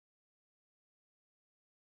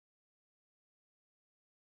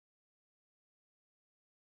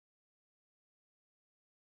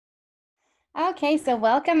Okay, so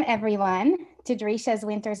welcome everyone to Drisha's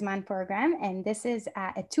Wintersman program. And this is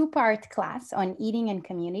a two-part class on eating and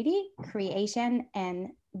community, creation and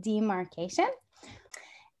demarcation.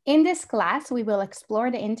 In this class, we will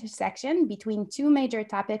explore the intersection between two major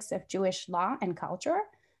topics of Jewish law and culture,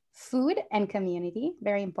 food and community,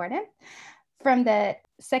 very important, from the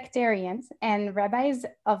sectarians and rabbis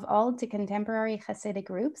of old to contemporary Hasidic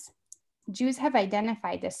groups. Jews have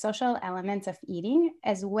identified the social elements of eating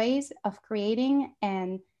as ways of creating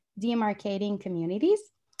and demarcating communities.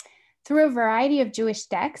 Through a variety of Jewish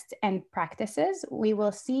texts and practices, we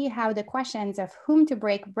will see how the questions of whom to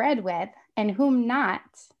break bread with and whom not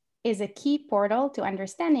is a key portal to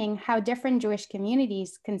understanding how different Jewish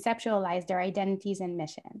communities conceptualize their identities and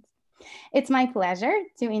missions. It's my pleasure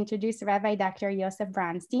to introduce Rabbi Dr. Yosef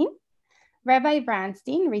Bronstein. Rabbi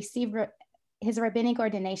Bronstein received his rabbinic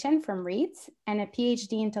ordination from Reeds and a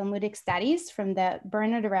PhD in Talmudic studies from the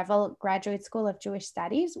Bernard Revel Graduate School of Jewish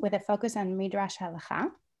Studies with a focus on Midrash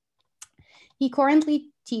Halacha. He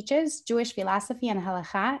currently teaches Jewish philosophy and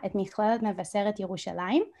Halacha at Michlelet Mevaseret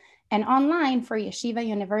Yerushalayim and online for Yeshiva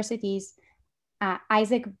University's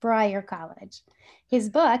Isaac Breyer College. His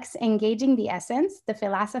books, Engaging the Essence, The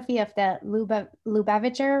Philosophy of the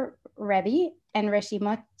Lubavitcher Rebbe, and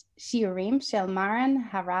Reshimot Shiurim Shel Maran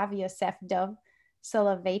Harav Yosef Dov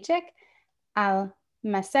Soloveitchik al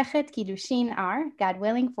Masechet Kiddushin are, God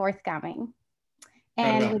willing, forthcoming.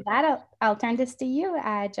 And with that, I'll turn this to you,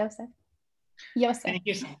 Joseph. Yosef. Thank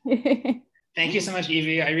you. Thank you so much,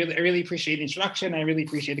 Evie. I really appreciate the introduction. I really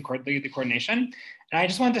appreciate the coordination. And I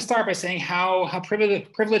just wanted to start by saying how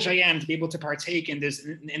privileged I am to be able to partake in this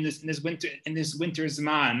winter's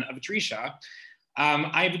Zman of Drisha.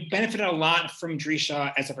 I've benefited a lot from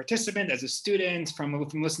Drisha as a participant, as a student, from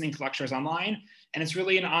listening to lectures online, and it's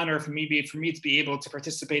really an honor for me to be able to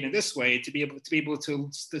participate in this way, to be able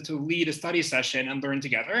to lead a study session and learn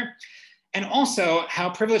together, and also how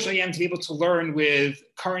privileged I am to be able to learn with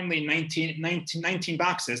currently 19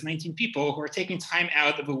 boxes, 19 people who are taking time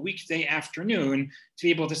out of a weekday afternoon to be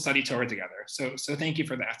able to study Torah together. So thank you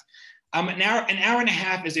for that. An hour and a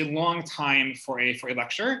half is a long time for a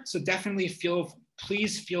lecture, so definitely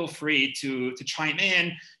please feel free to chime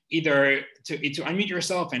in, either to unmute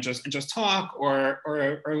yourself and just talk, or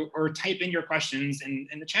type in your questions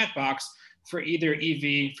in the chat box for either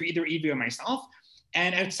Evie or myself.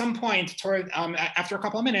 And at some point, after a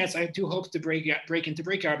couple of minutes, I do hope to break into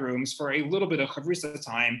breakout rooms for a little bit of chavrusa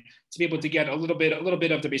time to be able to get a little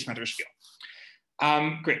bit of the base matter spiel.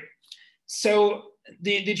 Great. So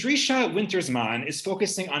the Drisha Wintersman is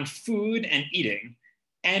focusing on food and eating,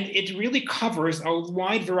 and it really covers a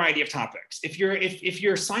wide variety of topics. If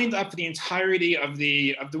you're signed up for the entirety of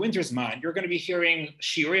the Wintersman, you're going to be hearing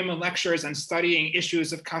shiurim and lectures and studying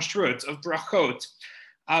issues of kashrut, of brachot,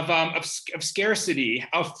 of scarcity,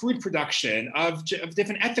 of food production, of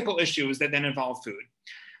different ethical issues that then involve food.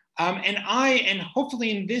 And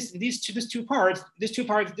hopefully in this two-part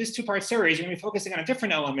series, we're going to be focusing on a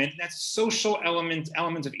different element, and that's social element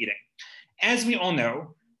of eating. As we all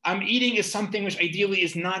know, eating is something which ideally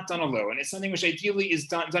is not done alone. It's something which ideally is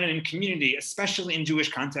done in community, especially in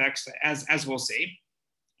Jewish context, as we'll see.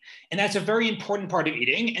 And that's a very important part of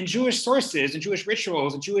eating. And Jewish sources and Jewish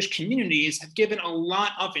rituals and Jewish communities have given a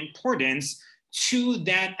lot of importance to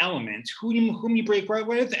that element, whom you break bread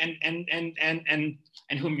with and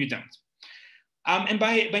whom you don't. And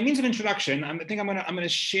by means of introduction, I think I'm gonna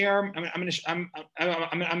share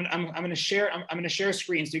a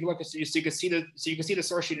screen so you can see the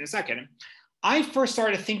source sheet in a second. I first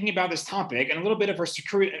started thinking about this topic in a little bit of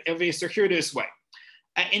a circuitous way.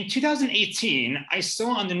 In 2018, I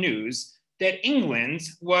saw on the news that England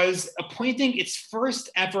was appointing its first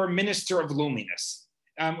ever minister of loneliness.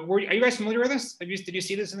 Are you guys familiar with this? Did you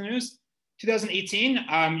see this in the news?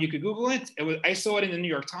 2018, you could Google it. I saw it in the New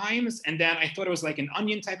York Times, and then I thought it was like an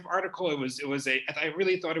Onion type of article. I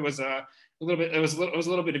really thought it was a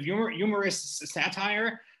little bit of humorous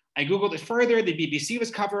satire. I Googled it further. The BBC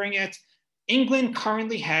was covering it. England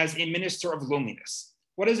currently has a minister of loneliness.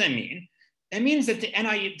 What does that mean? That means that the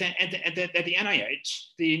NIH,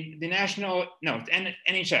 the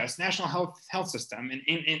NHS, National Health System in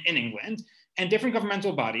England, and different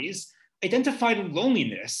governmental bodies identified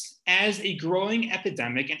loneliness as a growing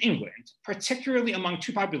epidemic in England, particularly among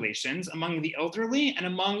two populations, among the elderly and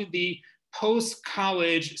among the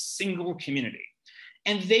post-college single community.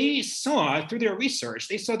 And they saw, through their research,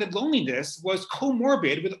 they saw that loneliness was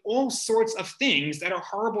comorbid with all sorts of things that are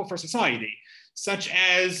horrible for society, such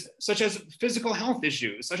as physical health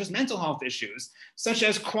issues, such as mental health issues, such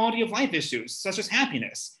as quality of life issues, such as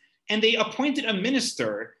happiness. And they appointed a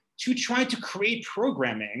minister to try to create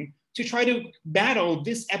programming to try to battle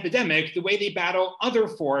this epidemic the way they battle other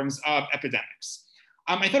forms of epidemics.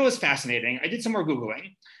 I thought it was fascinating. I did some more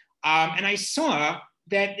Googling, and I saw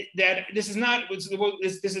that this is not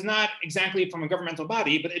exactly from a governmental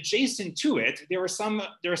body, but adjacent to it, there are some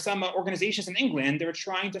organizations in England that are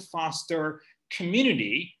trying to foster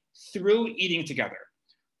community through eating together.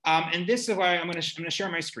 And this is why I'm going to share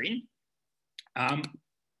my screen.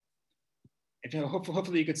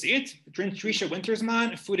 Hopefully you could see it. Trisha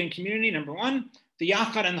Wintersman, Food and Community, #1. The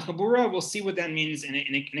Yachad and the Chabura, we'll see what that means in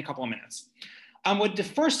a couple of minutes. What the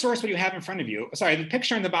first source, what you have in front of you, sorry, the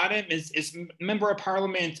picture on the bottom is Member of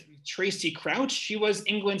Parliament Tracy Crouch. She was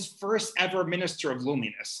England's first ever Minister of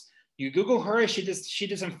Loneliness. You Google her, she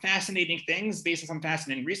did some fascinating things based on some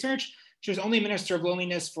fascinating research. She was only Minister of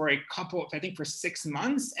Loneliness for I think for 6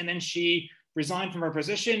 months, and then she resigned from her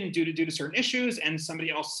position due to certain issues, and somebody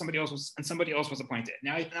else was appointed.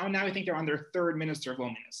 Now I think they're on their 3rd Minister of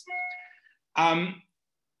Loneliness.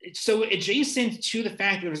 So adjacent to the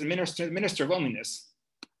fact that there was a minister of loneliness,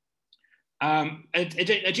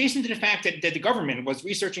 adjacent to the fact that the government was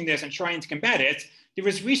researching this and trying to combat it, there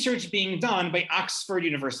was research being done by Oxford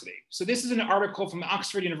University. So this is an article from the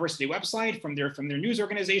Oxford University website, from their news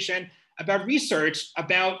organization, about research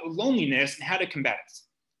about loneliness and how to combat it.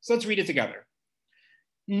 So let's read it together.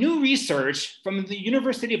 New research from the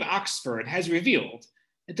University of Oxford has revealed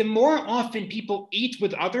that the more often people eat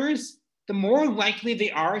with others, the more likely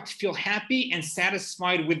they are to feel happy and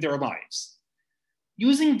satisfied with their lives.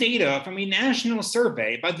 Using data from a national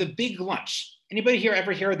survey by the Big Lunch. Anybody here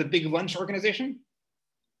ever hear of the Big Lunch organization?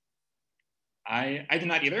 I did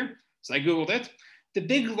not either, so I Googled it. The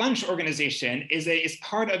Big Lunch organization is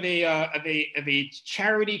part of a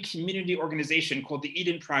charity community organization called the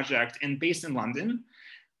Eden Project and based in London.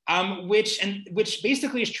 Which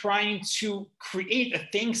basically is trying to create a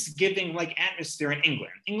Thanksgiving-like atmosphere in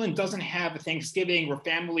England. England doesn't have a Thanksgiving where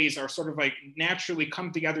families are sort of like naturally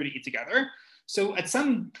come together to eat together. So at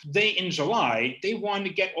some day in July, they want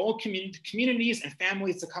to get all communities and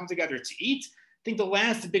families to come together to eat. I think the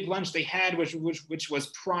last Big Lunch they had, which was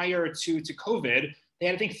prior to COVID, they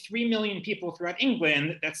had, I think, 3 million people throughout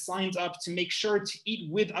England that signed up to make sure to eat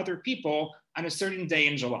with other people on a certain day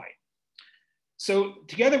in July. So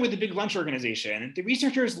together with the Big Lunch organization, the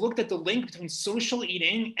researchers looked at the link between social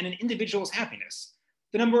eating and an individual's happiness,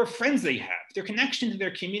 the number of friends they have, their connection to their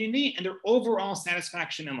community, and their overall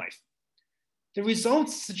satisfaction in life. The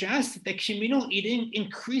results suggest that communal eating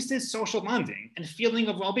increases social bonding and feeling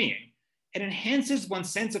of well-being. It enhances one's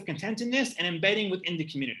sense of contentedness and embedding within the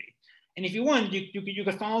community. And if you want, you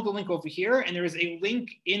could follow the link over here, and there is a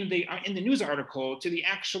link in the news article to the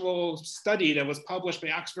actual study that was published by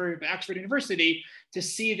Oxford University to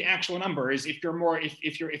see the actual numbers. If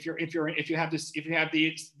you have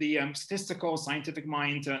the statistical scientific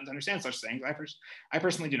mind to understand such things, I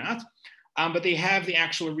personally do not, but they have the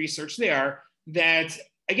actual research there that.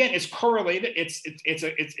 Again, it's correlated.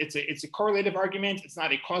 It's a correlative argument. It's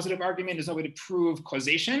not a causative argument. There's no way to prove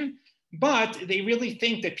causation. But they really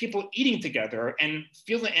think that people eating together and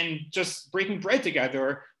just breaking bread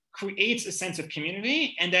together creates a sense of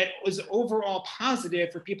community, and that is overall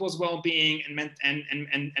positive for people's well-being and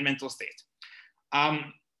mental state.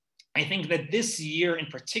 I think that this year in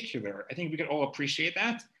particular, I think we could all appreciate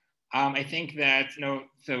that. I think that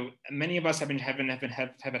so many of us have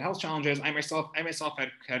had health challenges. I myself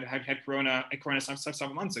had corona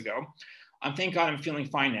several months ago. Thank God I'm feeling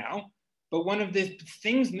fine now. But one of the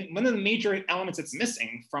major elements that's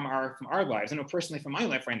missing from our lives, I know personally from my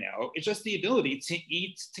life right now, is just the ability to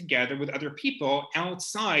eat together with other people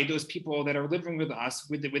outside those people that are living with us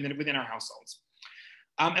within our households.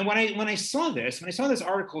 And when I saw this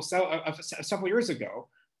article several years ago,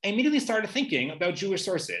 I immediately started thinking about Jewish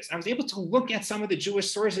sources. I was able to look at some of the Jewish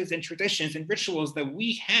sources and traditions and rituals that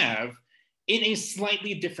we have in a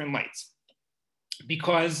slightly different light.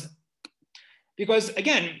 Because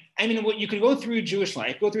again, I mean, you could go through Jewish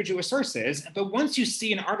life, go through Jewish sources, but once you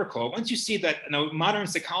see an article, once you see that modern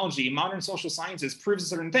psychology, modern social sciences proves a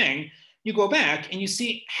certain thing, you go back and you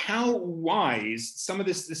see how wise some of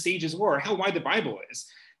the sages were, how wide the Bible is,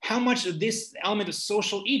 how much of this element of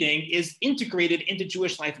social eating is integrated into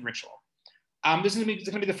Jewish life and ritual. This is going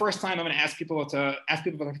to be the first time I'm going to ask people to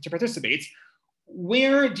participate.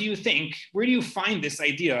 Where do you find this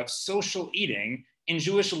idea of social eating in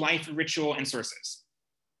Jewish life, ritual, and sources?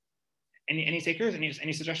 Any takers?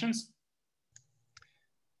 Any suggestions?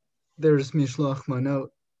 There's mishloach manot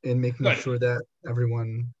in making sure that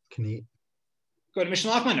everyone can eat. Go to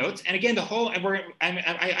Mishloach Manot, and again,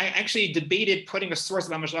 I actually debated putting a source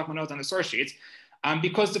about Mishloach Manot on the source sheets.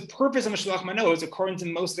 Because the purpose of Mashalach Manos, according to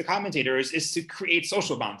most of the commentators, is to create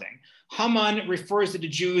social bonding. Haman refers to the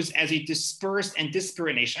Jews as a dispersed and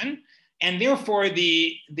disparate nation, and therefore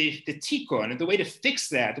the tikkun, the way to fix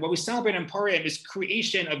that, what we celebrate in Purim is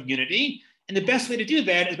creation of unity, and the best way to do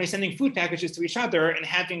that is by sending food packages to each other and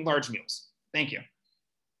having large meals. Thank you.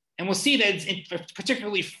 And we'll see that it's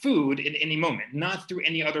particularly food in any moment, not through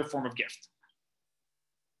any other form of gift.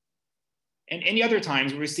 And any other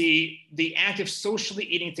times where we see the act of socially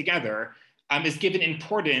eating together is given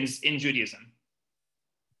importance in Judaism.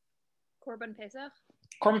 Korban Pesach?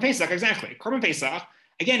 Korban Pesach, exactly. Korban Pesach,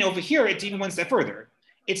 again, over here, it's even one step further.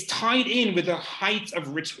 It's tied in with the height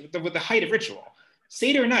of ritual.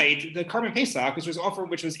 Seder night, the Korban Pesach,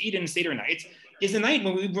 which was eaten Seder night, is the night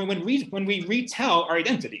when we retell our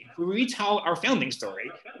identity, we retell our founding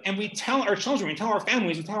story, and we tell our children, we tell our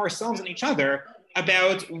families, we tell ourselves and each other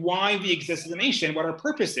about why we exist as a nation, what our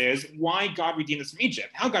purpose is, why God redeemed us from Egypt,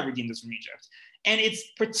 how God redeemed us from Egypt. And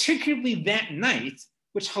it's particularly that night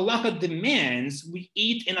which halakha demands we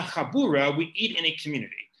eat in a chabura, we eat in a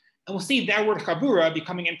community. And we'll see that word chabura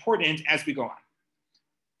becoming important as we go on.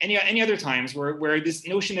 Any other times where this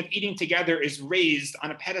notion of eating together is raised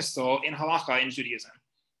on a pedestal in halakha in Judaism?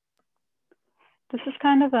 This is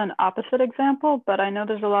kind of an opposite example, but I know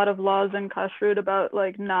there's a lot of laws in kashrut about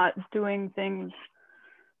like not doing things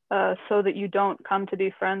so that you don't come to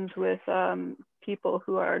be friends with people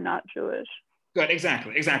who are not Jewish. Good,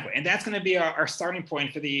 exactly. And that's going to be our starting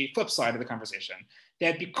point for the flip side of the conversation.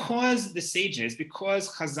 That because the sages, because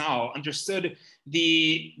Chazal understood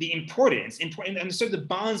the importance, understood the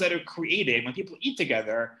bonds that are created when people eat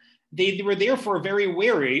together, they were therefore very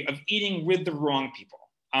wary of eating with the wrong people.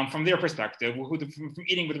 From their perspective, from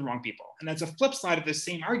eating with the wrong people. And that's a flip side of the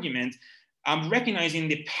same argument, recognizing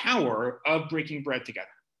the power of breaking bread together.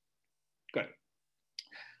 Good.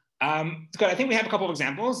 Good. I think we have a couple of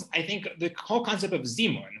examples. I think the whole concept of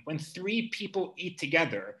zimun, when three people eat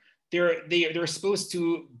together, they're supposed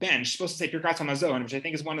to say Birkat Hamazon, which I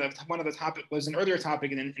think is one of the topic was an earlier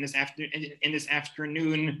topic in this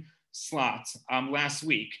afternoon slot last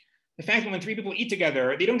week. The fact that when three people eat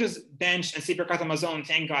together, they don't just bench and say Birkat Hamazon,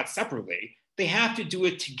 thank God, separately. They have to do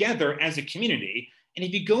it together as a community. And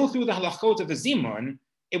if you go through the halachot of the zimun,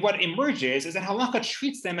 what emerges is that halakha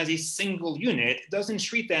treats them as a single unit. It doesn't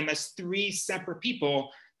treat them as three separate people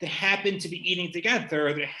that happen to be eating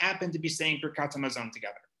together, that happen to be saying Birkat Hamazon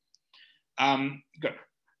together. Good.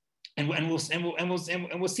 And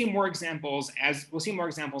we'll see more examples as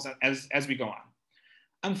we go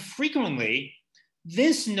on. Frequently,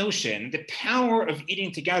 this notion, the power of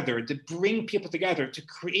eating together to bring people together, to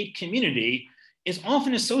create community, is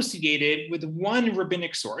often associated with one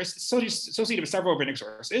rabbinic source. It's associated with several rabbinic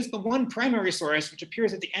sources, but one primary source, which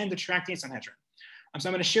appears at the end of Tractate Sanhedrin. So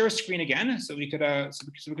I'm going to share a screen again, so we could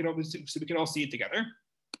all see it together.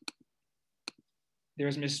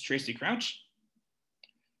 There's Miss Tracy Crouch.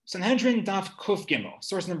 Sanhedrin Daf Kuf Gimel,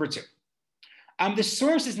 source number 2. The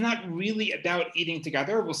source is not really about eating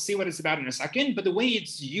together. We'll see what it's about in a second, but the way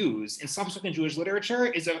it's used in subsequent Jewish literature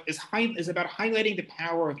is about highlighting the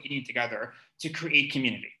power of eating together to create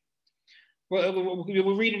community. We'll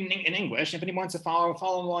read it in English. If anyone wants to follow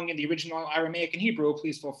along in the original Aramaic and Hebrew,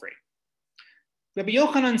 please feel free. Rabbi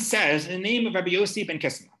Yochanan says in the name of Rabbi Yosef ben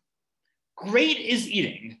Kisma, great is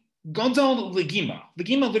eating, gadol legima.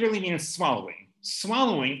 Legima literally means swallowing.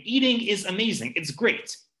 Swallowing, eating is amazing, it's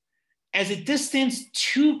great. As it distanced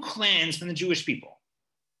 2 clans from the Jewish people.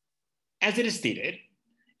 As it is stated,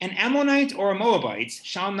 an Ammonite or a Moabite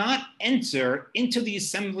shall not enter into the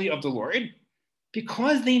assembly of the Lord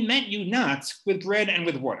because they met you not with bread and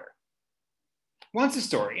with water. Once a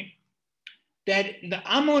story that the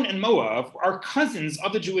Ammon and Moab are cousins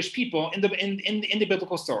of the Jewish people in the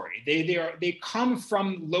biblical story. They come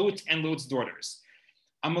from Lot and Lot's daughters.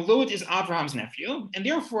 Lot is Abraham's nephew, and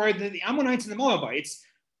therefore the Ammonites and the Moabites,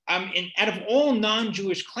 out of all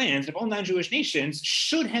non-Jewish clans, of all non-Jewish nations,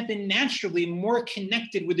 should have been naturally more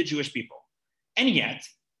connected with the Jewish people. And yet,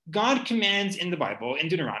 God commands in the Bible, in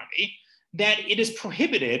Deuteronomy, that it is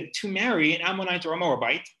prohibited to marry an Ammonite or a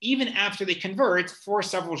Moabite, even after they convert for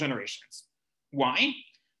several generations. Why?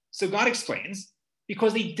 So God explains,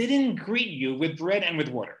 because they didn't greet you with bread and with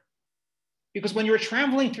water. Because when you were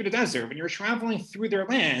traveling through the desert, when you were traveling through their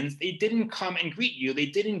lands, they didn't come and greet you, they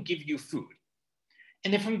didn't give you food.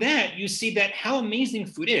 And then from that, you see that how amazing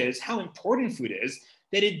food is, how important food is,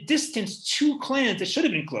 that it distanced 2 clans that should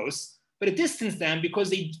have been close, but it distanced them because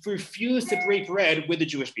they refused to break bread with the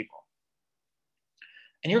Jewish people.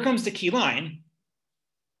 And here comes the key line.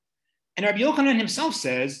 And Rabbi Yochanan himself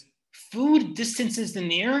says, food distances the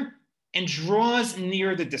near and draws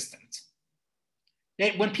near the distant.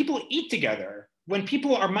 that when people eat together, when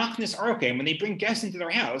people are machnis arke, when they bring guests into their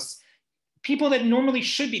house, people that normally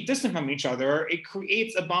should be distant from each other, it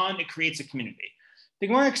creates a bond, it creates a community. The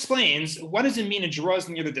Gemara explains, what does it mean to draw us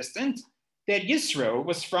near the distant? That Jethro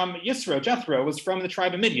was from the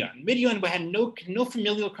tribe of Midian. Midian had no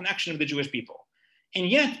familial connection with the Jewish people. And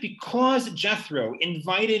yet, because Jethro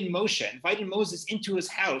invited Moses into his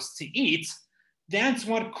house to eat, that's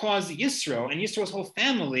what caused Yisro and Yisro's whole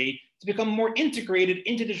family to become more integrated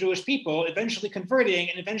into the Jewish people, eventually converting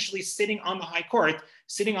and eventually sitting on the high court,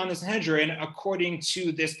 sitting on the Sanhedrin, according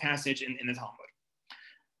to this passage in the Talmud.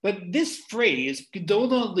 But this phrase,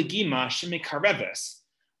 Gedola Legima Shemikareves,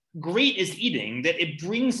 great is eating, that it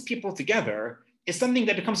brings people together, is something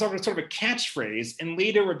that becomes sort of a catchphrase in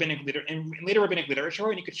later rabbinic literature,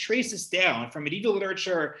 and you could trace this down from medieval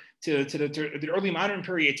literature to the early modern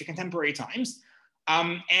period to contemporary times.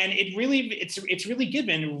 And it's really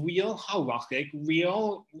given real halachic,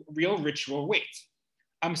 real ritual weight.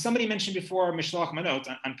 Somebody mentioned before Mishloach Manot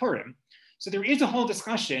on Purim. So there is a whole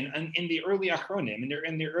discussion in the early Achronim,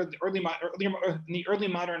 in the early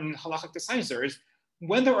modern halachic decisors,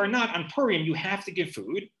 whether or not on Purim you have to give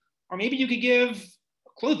food, or maybe you could give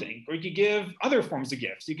clothing, or you could give other forms of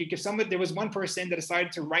gifts. You could give somebody. There was one person that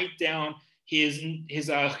decided to write down his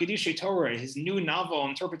Chidushei Torah, his new novel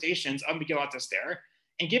interpretations of Megillat Esther,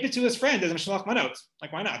 and give it to his friend as a Mishloach Manot.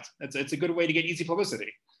 Like, why not? It's a good way to get easy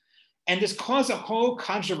publicity. And this caused a whole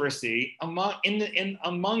controversy among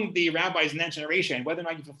the rabbis in that generation, whether or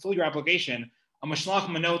not you fulfill your obligation of Mishloach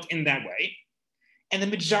Manot in that way. And the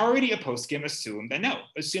majority of poskim assume that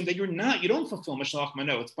you don't fulfill Mishloach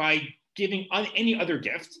Manot by giving any other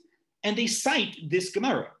gift. And they cite this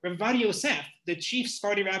Gemara. Rabbi Yosef, the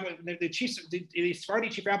Sephardi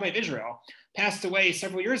chief rabbi of Israel, passed away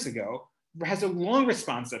several years ago, has a long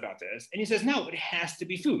response about this. And he says, no, it has to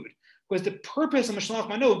be food. Because the purpose of Mishloach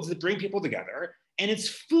Manot is to bring people together. And it's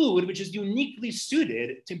food which is uniquely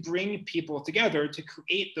suited to bring people together to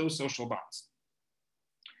create those social bonds.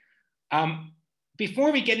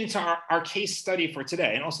 Before we get into our case study for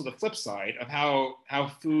today, and also the flip side of how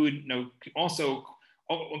food, also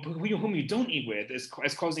whom you don't eat with is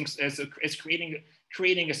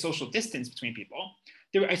creating a social distance between people.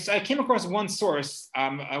 I came across one source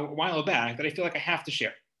a while back that I feel like I have to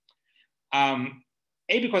share.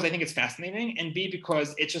 A, because I think it's fascinating, and B,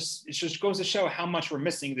 because it just goes to show how much we're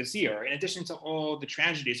missing this year. In addition to all the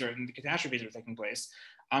tragedies or the catastrophes that are taking place,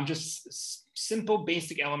 just simple,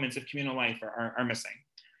 basic elements of communal life are missing.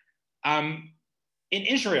 In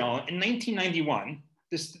Israel, in 1991,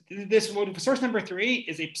 this source number 3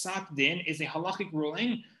 is a psak din, is a halachic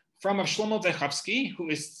ruling from Shlomo Zechavsky, who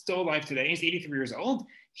is still alive today. He's 83 years old.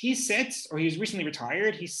 He's recently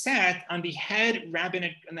retired. He sat on the head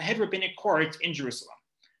rabbinic court in Jerusalem,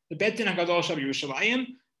 the Bet Din HaGadol Shel Yerushalayim,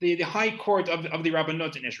 the high court of the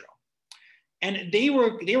Rabbanot in Israel. And they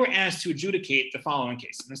were asked to adjudicate the following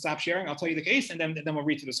case. I'm going to stop sharing. I'll tell you the case, and then we'll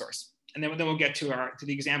read through the source, and then we'll get to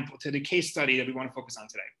the example, to the case study that we want to focus on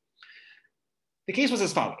today. The case was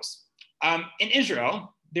as follows. In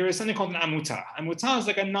Israel, there is something called an amutah. Amutah is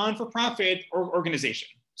like a non-for-profit organization.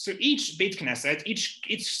 So each Beit Knesset,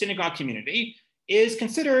 each synagogue community is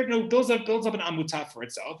considered, builds up an amutah for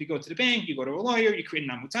itself. You go to the bank, you go to a lawyer, you create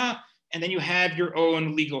an amutah, and then you have your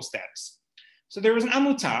own legal status. So there was an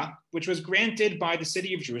amutah, which was granted by the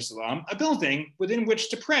city of Jerusalem, a building within which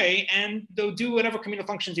to pray and they'll do whatever communal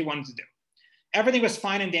functions you wanted to do. Everything was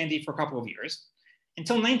fine and dandy for a couple of years.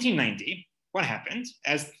 Until 1990, what happened,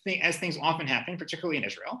 as things often happen, particularly in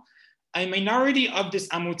Israel, a minority of this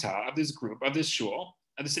amutah, of this group, of this shul,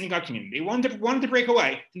 of the synagogue community, wanted to break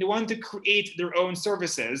away, and they wanted to create their own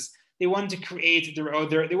services. They wanted to create their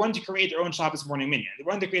own Shabbos morning minyan. They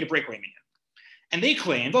wanted to create a breakaway minyan. And they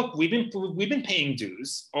claimed, look, we've been paying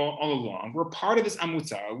dues all along. We're part of this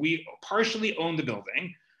amutah. We partially own the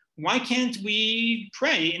building. Why can't we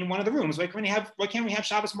pray in one of the rooms? Why can't we have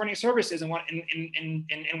Shabbos morning services in one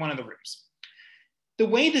of the rooms? The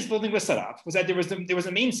way this building was set up was that there was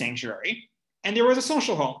a main sanctuary and there was a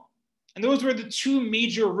social hall. And those were the two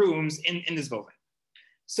major rooms in this building.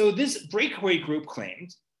 So this breakaway group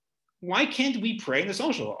claimed, why can't we pray in the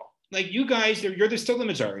social hall? Like, you guys, you're still the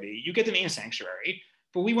majority. You get the main sanctuary,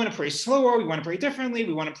 but we want to pray slower. We want to pray differently.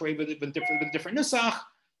 We want to pray with a different nusach.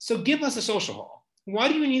 So give us a social hall. Why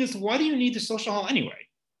do you need this? Why do you need the social hall anyway?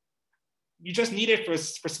 You just need it for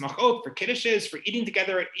smachot, for kiddushes, for eating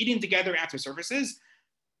together after services.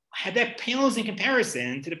 That pales in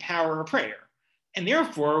comparison to the power of prayer. And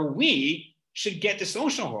therefore, we should get the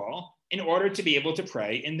social hall in order to be able to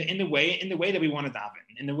pray in the way that we want to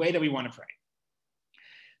daven, in the way that we want to pray.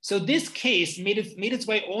 So this case made its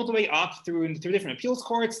way all the way up through different appeals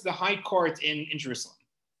courts, the High Court in Jerusalem.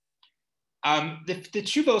 The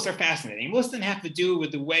tshuvos are fascinating. Most of them have to do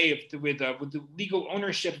with the way with the legal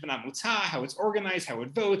ownership of an amutah, how it's organized, how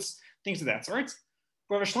it votes, things of that sort.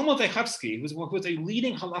 Rabbi Shlomo Teichowski, who was a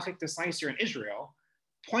leading halachic decisor in Israel,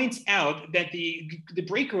 points out that the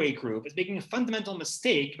breakaway group is making a fundamental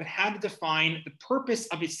mistake about how to define the purpose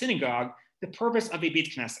of a synagogue, the purpose of a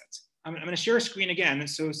Beit Knesset. I'm going to share a screen again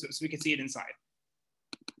so we can see it inside.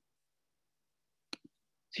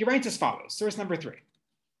 So he writes as follows, source number 3.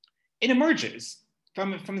 It emerges from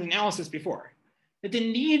the analysis before that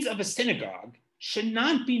the needs of a synagogue should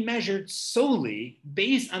not be measured solely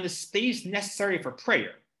based on the space necessary for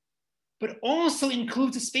prayer, but also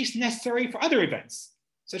includes the space necessary for other events,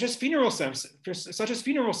 such as funeral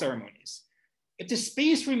ceremonies. If the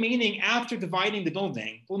space remaining after dividing the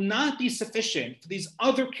building will not be sufficient for these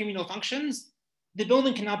other communal functions, the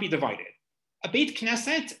building cannot be divided. A Beit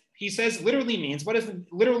Knesset, he says, literally means, what is the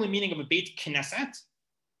literal meaning of a Beit Knesset?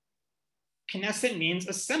 Knesset means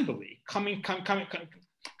assembly, coming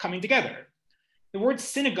together. The word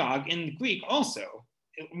synagogue in Greek also,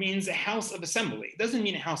 it means a house of assembly. It doesn't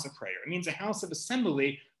mean a house of prayer. It means a house of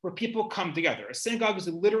assembly where people come together. A synagogue is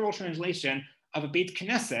a literal translation of a Beit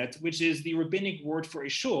Knesset, which is the rabbinic word for a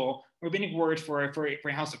shul, rabbinic word for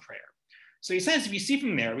a house of prayer. So he says, we see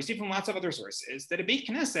from there, we see from lots of other sources, that a Beit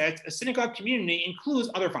Knesset, a synagogue community, includes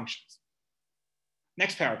other functions.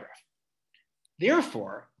 Next paragraph.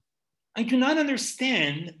 Therefore, I do not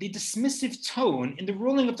understand the dismissive tone in the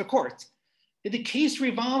ruling of the court that the case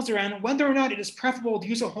revolves around whether or not it is preferable to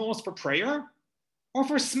use a halls for prayer or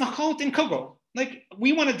for smachot and kugel. Like,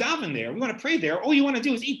 we want to daven there, we want to pray there, all you want to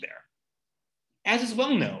do is eat there. As is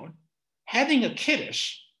well known, having a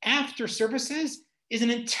kiddush after services is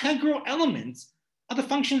an integral element of the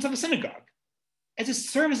functions of a synagogue, as it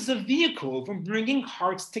serves as a vehicle for bringing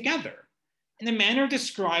hearts together. In the manner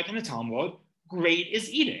described in the Talmud, great is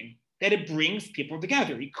eating, that it brings people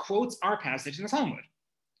together. He quotes our passage in the Talmud.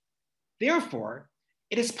 Therefore,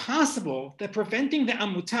 it is possible that preventing the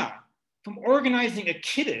amutah from organizing a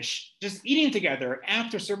kiddush, just eating together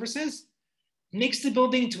after services, makes the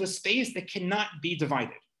building into a space that cannot be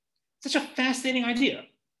divided. Such a fascinating idea,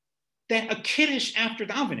 that a kiddush after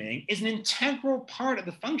davening is an integral part of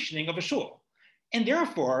the functioning of a shul. And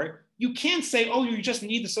therefore, you can't say, oh, you just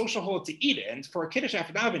need the social hall to eat in. For a kiddush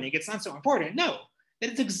after davening, it's not so important. No,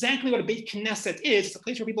 that is exactly what a Beit Knesset is. It's a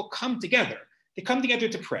place where people come together. They come together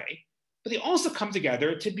to pray, but they also come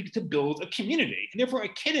together to build a community. And therefore,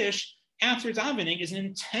 a kiddush after davening is an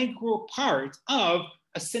integral part of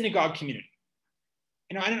a synagogue community.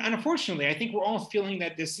 You know, and unfortunately, I think we're all feeling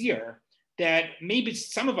that this year, that maybe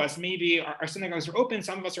some of us, our synagogues are open,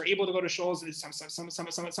 some of us are able to go to shuls, some of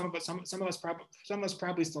us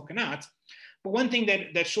probably still cannot. But one thing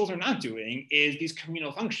that shuls are not doing is these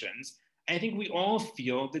communal functions. I think we all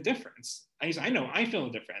feel the difference. I know I feel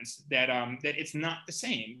the difference that it's not the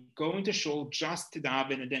same going to shul just to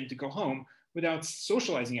daven and then to go home without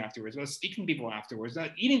socializing afterwards, without speaking to people afterwards,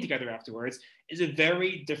 without eating together afterwards, is a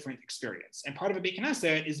very different experience. And part of a Beit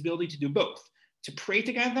Knesset is the ability to do both, to pray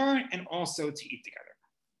together and also to eat together.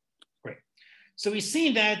 Great. So we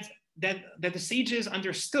see that the sages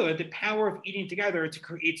understood the power of eating together to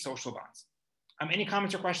create social bonds. Any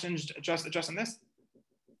comments or questions just on this?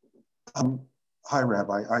 Hi,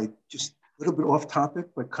 Rabbi. I just a little bit off topic,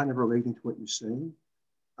 but kind of relating to what you're saying.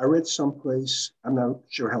 I read someplace, I'm not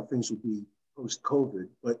sure how things will be post-COVID,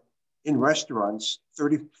 but in restaurants,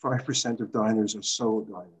 35% of diners are solo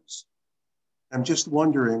diners. I'm just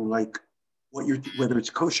wondering, like, whether it's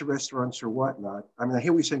kosher restaurants or whatnot. I mean, I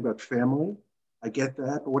hear what you're saying about family. I get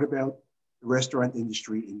that, but what about the restaurant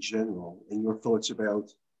industry in general and your thoughts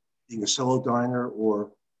about being a solo diner,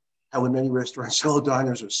 or how in many restaurants, solo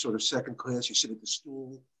diners are sort of second class. You sit at the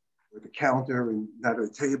stool or the counter and not at a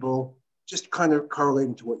table, just kind of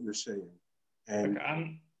correlating to what you're saying. And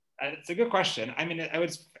it's a good question. I mean,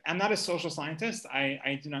 I'm not a social scientist.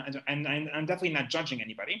 I'm definitely not judging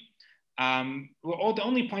anybody. The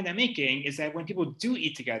only point I'm making is that when people do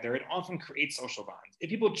eat together, it often creates social bonds. If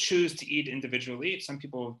people choose to eat individually, some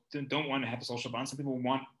people don't want to have a social bond. Some people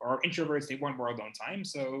are introverts, they want more alone time,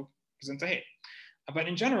 so present a hate. But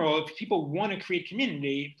in general, if people want to create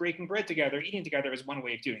community, breaking bread together, eating together is one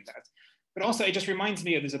way of doing that. But also, it just reminds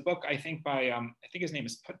me of, there's a book, I think by, I think his name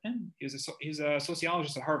is Putnam. He's a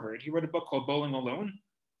sociologist at Harvard. He wrote a book called Bowling Alone.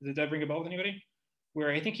 Does that ring a bell with anybody?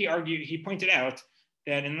 Where I think he pointed out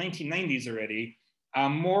that in the 1990s already,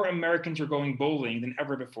 more Americans were going bowling than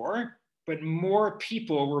ever before, but more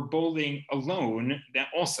people were bowling alone than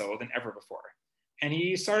ever before. And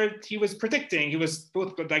he was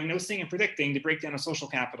both diagnosing and predicting the breakdown of social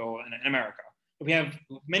capital in America. We have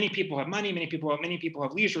many people have money, many people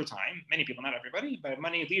have leisure time, many people, not everybody, but have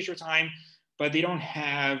money, leisure time, but they don't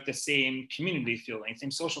have the same community feeling,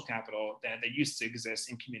 same social capital that used to exist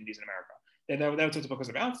in communities in America. That's what the book was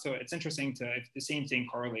about. So it's interesting if the same thing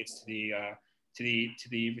correlates to the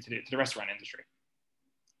restaurant industry.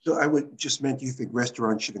 So I would just meant, do you think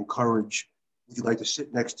restaurants should encourage, would you like to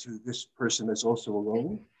sit next to this person that's also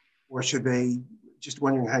alone? Or should they, just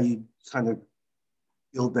wondering how you kind of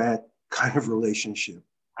build that kind of relationship?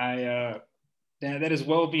 That is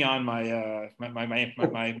well beyond my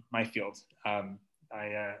my field.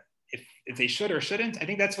 If they should or shouldn't, I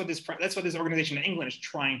think that's what this organization in England is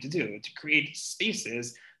trying to do, to create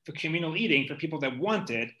spaces for communal eating for people that want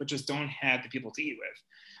it but just don't have the people to eat with.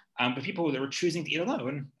 But people that are choosing to eat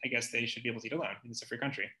alone, I guess they should be able to eat alone. It's a free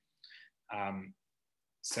country.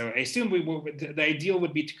 So I assume the ideal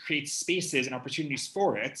would be to create spaces and opportunities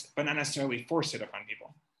for it, but not necessarily force it upon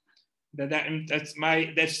people.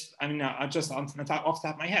 Just off the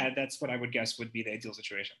top of my head, that's what I would guess would be the ideal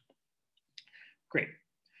situation. Great.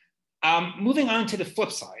 Moving on to the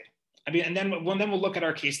flip side. And then we'll look at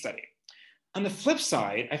our case study. On the flip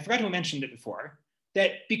side, I forgot who mentioned it before,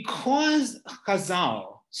 that because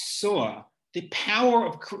Chazal saw the power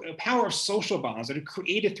of social bonds that are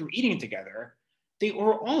created through eating together, they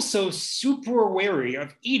were also super wary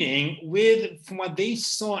of eating from what they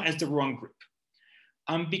saw as the wrong group.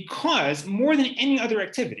 Because more than any other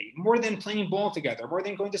activity, more than playing ball together, more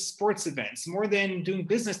than going to sports events, more than doing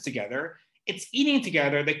business together, it's eating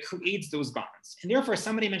together that creates those bonds. And therefore,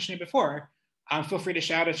 somebody mentioned it before, feel free to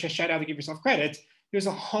shout out to give yourself credit. There's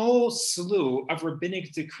a whole slew of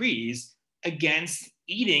rabbinic decrees against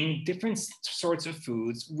eating different sorts of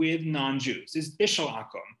foods with non-Jews. There's Bishul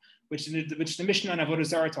Akum, which the Mishnah on Avodah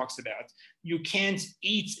Zarah talks about. You can't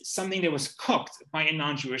eat something that was cooked by a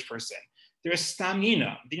non-Jewish person. There's Stam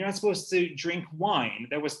Yina. You're not supposed to drink wine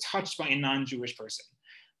that was touched by a non-Jewish person.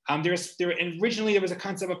 Originally, there was a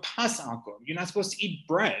concept of pas akum. You're not supposed to eat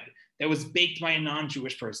bread that was baked by a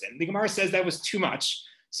non-Jewish person. The Gemara says that was too much.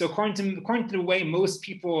 So according to the way most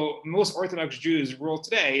Orthodox Jews rule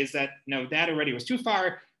today, is that that already was too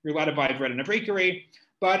far. You're allowed to buy bread in a bakery.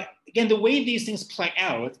 But again, the way these things play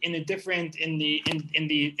out in the different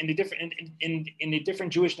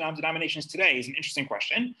Jewish denominations today is an interesting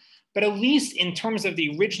question. But at least in terms of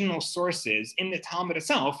the original sources in the Talmud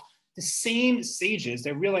itself, the same sages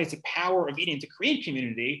that realized the power of eating to create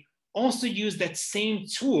community also use that same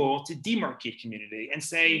tool to demarcate community and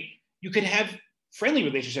say you can have friendly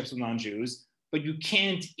relationships with non-Jews, but you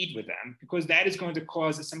can't eat with them because that is going to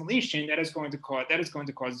cause assimilation. That is going to cause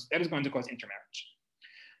intermarriage.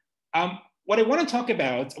 What I want to talk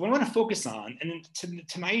about, what I want to focus on, and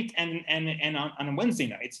tonight and on Wednesday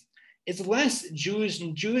nights, is less Jewish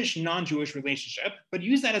non-Jewish relationship, but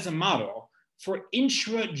use that as a model for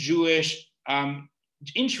intra-Jewish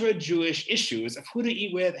issues of who to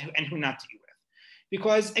eat with and who not to eat with.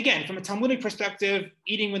 Because again, from a Talmudic perspective,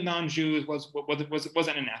 eating with non-Jews was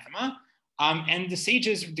an anathema, and the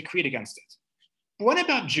sages decreed against it. But what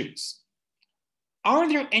about Jews? Are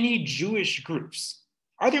there any Jewish groups?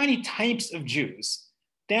 Are there any types of Jews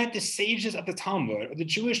that the sages of the Talmud or the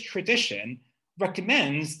Jewish tradition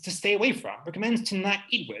recommends to stay away from, recommends to not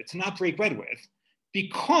eat with, to not break bread with,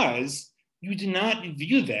 because you do not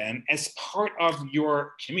view them as part of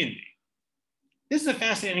your community? This is a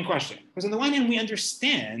fascinating question, because on the one hand, we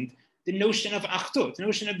understand the notion of achdut, the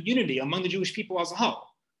notion of unity among the Jewish people as a whole.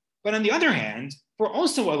 But on the other hand, we're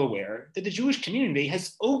also well aware that the Jewish community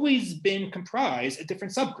has always been comprised of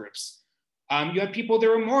different subgroups. You have people that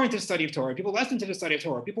were more into the study of Torah, people less into the study of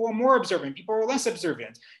Torah, people were more observant, people were less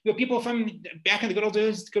observant. You have people from back in the good old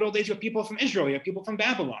days, you have people from Israel, you have people from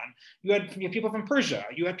Babylon, you have people from Persia,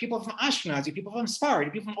 you have people from Ashkenaz, you have people from Sfarad, you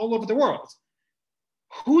have people from all over the world.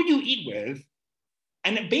 Who you eat with,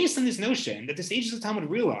 and based on this notion that the sages of the Talmud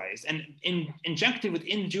realized and injected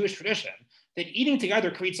within Jewish tradition, that eating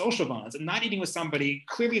together creates social bonds and not eating with somebody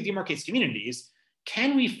clearly demarcates communities,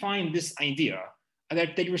 can we find this idea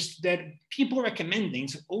that people are recommending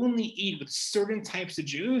to only eat with certain types of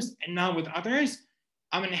Jews and not with others?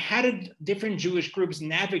 And how did different Jewish groups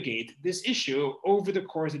navigate this issue over the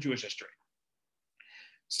course of Jewish history?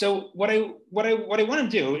 So what I want to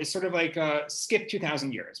do is sort of like skip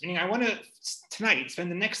 2,000 years, meaning I want to tonight spend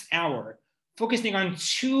the next hour focusing on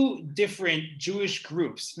two different Jewish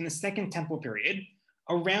groups from the Second Temple period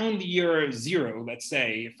around the year 0, let's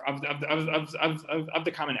say, of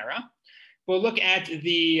the Common Era. We'll look at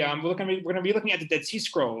the, we're going to be looking at the Dead Sea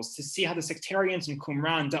Scrolls to see how the sectarians in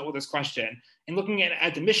Qumran dealt with this question, and looking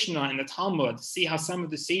at the Mishnah and the Talmud to see how some of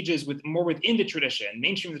the sages more within the tradition,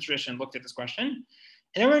 mainstream of the tradition, looked at this question.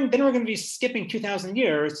 And then we're going to be skipping 2,000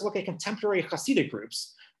 years to look at contemporary Hasidic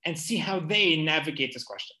groups and see how they navigate this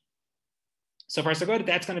question. So far so good.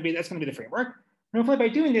 That's going to be the framework. And hopefully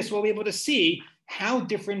by doing this, we'll be able to see how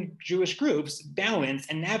different Jewish groups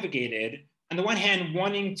balanced and navigated, on the one hand,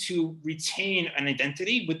 wanting to retain an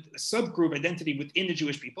identity with a subgroup identity within the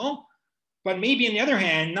Jewish people, but maybe on the other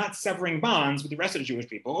hand, not severing bonds with the rest of the Jewish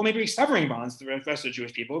people, or maybe severing bonds with the rest of the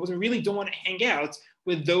Jewish people, because we really don't want to hang out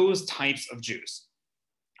with those types of Jews.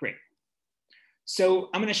 Great. So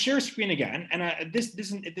I'm going to share a screen again, and this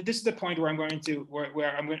is the point where I'm going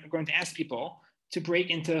to ask people to break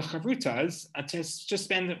into chavrutas to just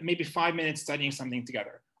spend maybe 5 minutes studying something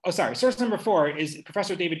together. Oh, sorry. Source number 4 is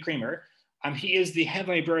Professor David Kramer. He is the head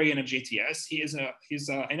librarian of JTS.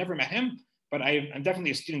 I never met him, but I'm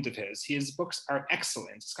definitely a student of his. His books are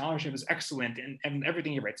excellent. Scholarship is excellent in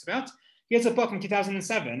everything he writes about. He has a book in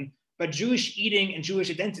 2007 about Jewish eating and Jewish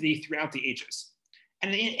identity throughout the ages.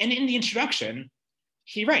 And in the introduction,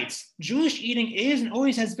 he writes, Jewish eating is and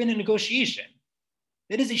always has been a negotiation.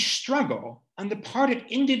 It is a struggle on the part of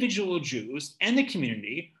individual Jews and the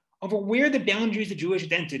community over where the boundaries of Jewish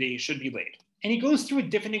identity should be laid. And he goes through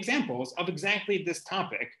different examples of exactly this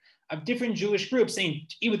topic of different Jewish groups saying,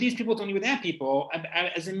 eat with these people, don't eat with that people,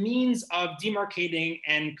 as a means of demarcating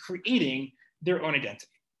and creating their own identity.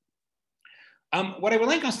 What I would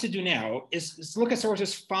like us to do now is look at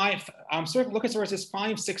sources 5,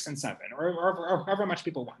 6, and 7, or however much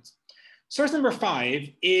people want. Source number 5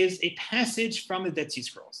 is a passage from the Dead Sea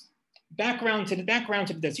Scrolls. Background to the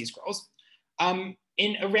Dead Sea Scrolls.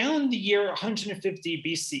 In around the year 150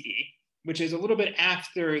 BCE, which is a little bit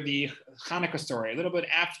after the Hanukkah story, a little bit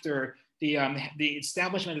after the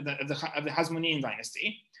establishment of the Hasmonean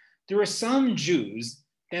dynasty, there were some Jews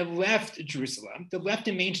that left Jerusalem, that left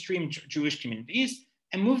the mainstream Jewish communities,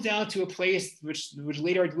 and moved out to a place which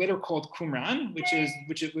later called Qumran, which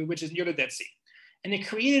is near the Dead Sea. And they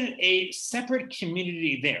created a separate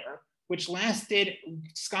community there, which lasted,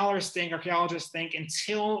 scholars think, archaeologists think,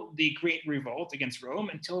 until the Great Revolt against Rome,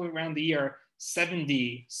 until around the year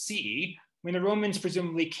 70 CE, when the Romans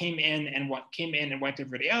presumably came in and wiped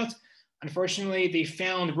everybody out. Unfortunately, they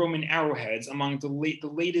found Roman arrowheads among the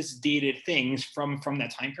latest dated things from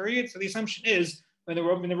that time period. So the assumption is when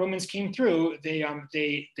the Romans came through, they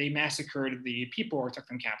massacred the people or took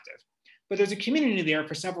them captive. But there's a community there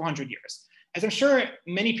for several hundred years. As I'm sure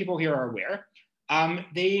many people here are aware,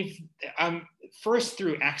 they've first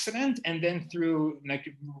through accident and then through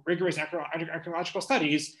rigorous archaeological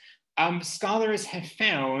studies, scholars have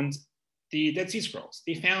found the Dead Sea Scrolls.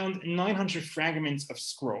 They found 900 fragments of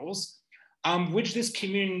scrolls, which this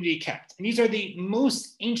community kept. And these are the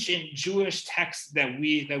most ancient Jewish texts that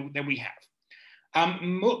we have.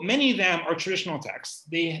 Many of them are traditional texts.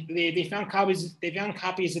 They found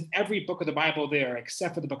copies of every book of the Bible there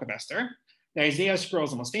except for the Book of Esther. The Isaiah scroll is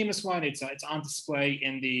the most famous one. It's on display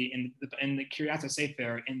in the Kiryat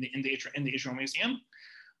Sefer in the Israel Museum.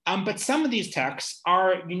 But some of these texts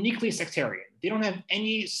are uniquely sectarian. They don't have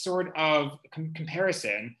any sort of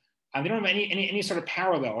comparison. They don't have any sort of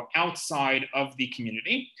parallel outside of the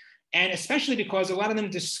community. And especially because a lot of them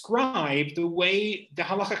describe the way the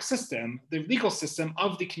halachic system, the legal system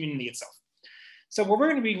of the community itself. So what we're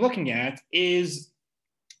going to be looking at is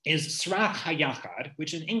Srach HaYachad,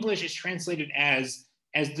 which in English is translated as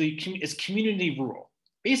community rule.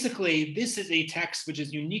 Basically, this is a text which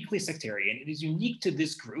is uniquely sectarian. It is unique to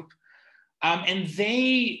this group. And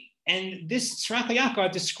this Srach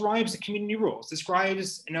HaYachad describes the community rules,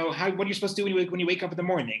 describes what you're supposed to do when you wake up in the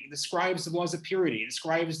morning, it describes the laws of purity, it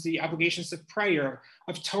describes the obligations of prayer,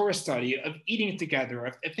 of Torah study, of eating together,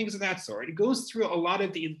 of things of that sort. It goes through a lot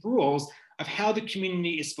of the rules of how the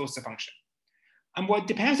community is supposed to function. What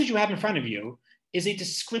the passage you have in front of you is a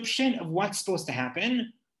description of what's supposed to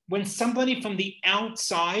happen when somebody from the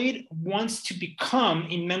outside wants to become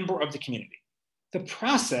a member of the community. The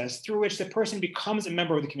process through which the person becomes a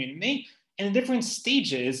member of the community and the different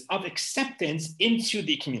stages of acceptance into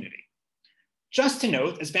the community. Just to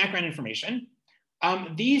note, as background information,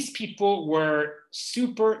 these people were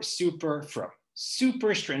super frum,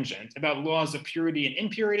 super stringent about laws of purity and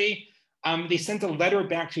impurity. They sent a letter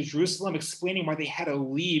back to Jerusalem explaining why they had to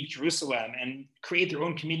leave Jerusalem and create their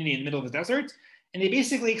own community in the middle of the desert. And they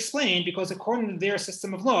basically explained, because according to their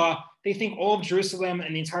system of law, they think all of Jerusalem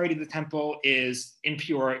and the entirety of the temple is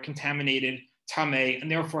impure, contaminated, tameh,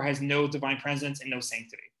 and therefore has no divine presence and no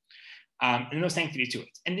sanctity to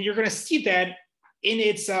it. And you're going to see that in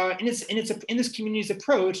this community's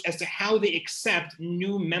approach as to how they accept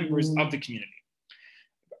new members of the community.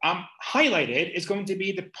 Highlighted is going to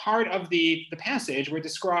be the part of the passage where it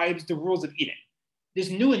describes the rules of eating. This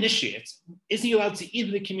new initiate, is he allowed to eat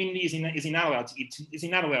with the community? Is he not allowed to eat? Is he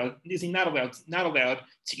not allowed to eat? Is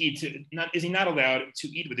he not allowed to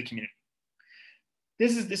eat with the community?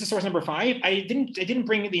 This is source number 5. I didn't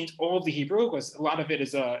bring in all of the Hebrew because a lot of it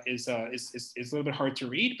is a little bit hard to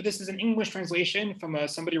read. But this is an English translation from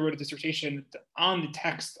somebody who wrote a dissertation on the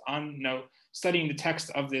text, studying the text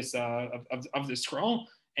of this scroll,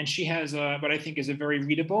 and she has what I think is a very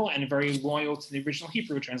readable and very loyal to the original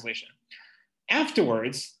Hebrew translation.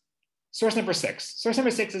 Afterwards, source number 6. Source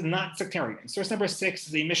number 6 is not sectarian. Source number 6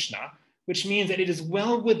 is a Mishnah, which means that it is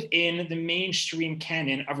well within the mainstream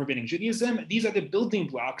canon of Rabbinic Judaism. These are the building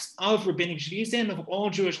blocks of Rabbinic Judaism, of all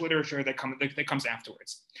Jewish literature that comes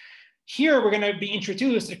afterwards. Here, we're going to be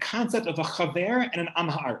introduced to the concept of a chaver and an am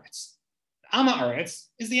haaretz. Am haaretz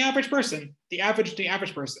is the average person, the average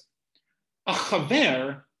person. A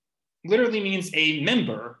chaver literally means a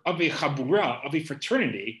member of a chabura, of a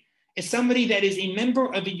fraternity, is somebody that is a member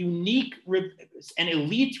of a unique and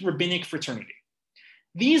elite rabbinic fraternity.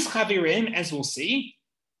 These chavirim, as we'll see,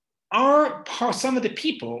 are some of the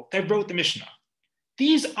people that wrote the Mishnah.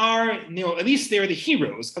 These are, at least they're the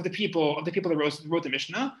heroes of the people that wrote the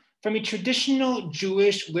Mishnah. From a traditional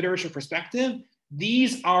Jewish literature perspective,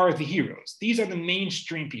 these are the heroes. These are the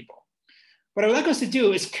mainstream people. What I would like us to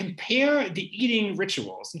do is compare the eating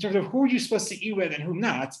rituals in terms of who are you supposed to eat with and who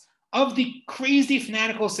not, of the crazy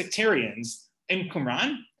fanatical sectarians in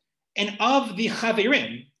Qumran and of the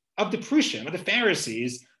chavirim, of the Prushim, of the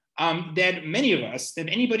Pharisees, that many of us, that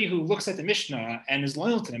anybody who looks at the Mishnah and is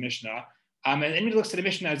loyal to the Mishnah, and anybody who looks at the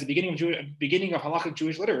Mishnah as the beginning of halakhic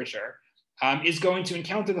Jewish literature, is going to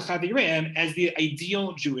encounter the Chavirim as the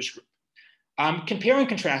ideal Jewish group. Compare and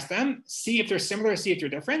contrast them, see if they're similar, see if they're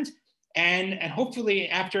different, and hopefully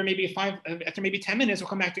after maybe 10 minutes, we'll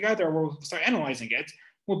come back together, we'll start analyzing it.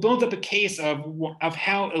 We'll build up a case of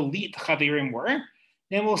how elite the Chavirim were.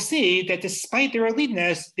 Then we'll see that despite their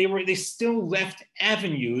eliteness, they still left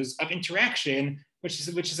avenues of interaction, which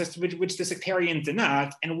the sectarians did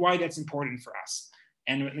not, and why that's important for us.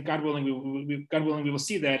 And God willing, we will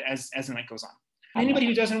see that as the night goes on. Anybody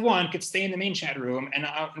who doesn't want could stay in the main chat room, and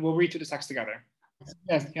we'll read through the text together.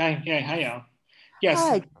 Yes, hi, Al. Yes.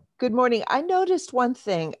 Hi, good morning. I noticed one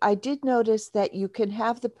thing. I did notice that you can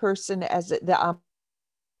have the person as the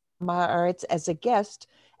Amaretz as a guest,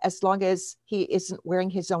 as long as he isn't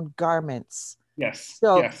wearing his own garments. Yes.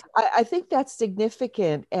 So yes. I think that's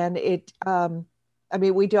significant. And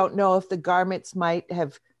we don't know if the garments might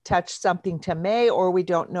have touched something tamei, or we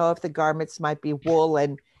don't know if the garments might be wool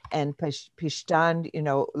and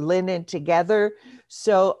pishtan, linen together.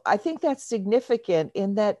 So I think that's significant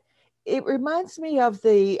in that it reminds me of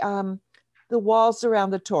the walls around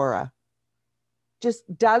the Torah. Just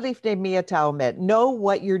dalifnei mi'ata omed, know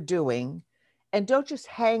what you're doing. And don't just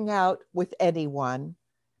hang out with anyone,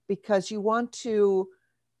 because you want to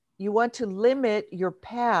limit your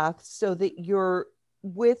path so that you're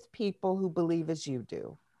with people who believe as you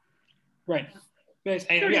do. Right. Yes.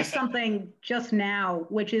 There's something just now,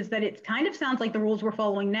 which is that it kind of sounds like the rules we're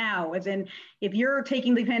following now, as in if you're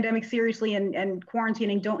taking the pandemic seriously and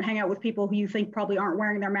quarantining, don't hang out with people who you think probably aren't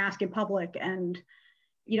wearing their mask in public, and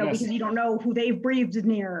because you don't know who they've breathed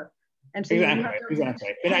near. And so exactly.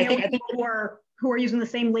 And I think who are using the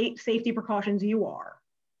same safety precautions you are.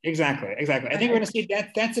 Exactly. I think we're going to see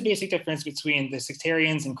that's the basic difference between the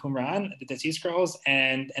sectarians in Qumran, the Dead Sea Scrolls,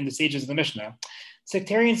 and the sages of the Mishnah.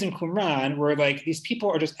 Sectarians in Qumran were like, these people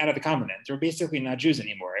are just out of the covenant. They're basically not Jews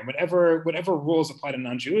anymore. And whatever rules apply to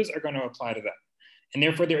non-Jews are going to apply to them. And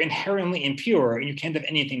therefore they're inherently impure and you can't have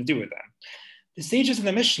anything to do with them. The sages of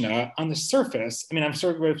the Mishnah on the surface,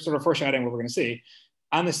 we're sort of foreshadowing what we're going to see,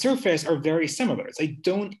 on the surface are very similar. It's like,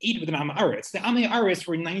 don't eat with an Am Haaretz. The Am Haaretz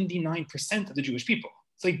were 99% of the Jewish people.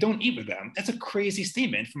 It's like, don't eat with them. That's a crazy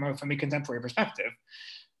statement from a contemporary perspective.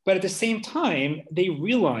 But at the same time, they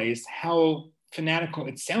realized how fanatical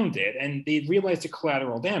it sounded, and they realized the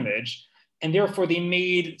collateral damage, and therefore they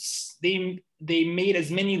made as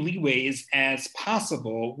many leeways as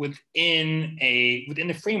possible within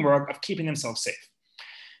the framework of keeping themselves safe.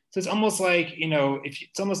 So it's almost like,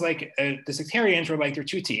 the sectarians were like, there are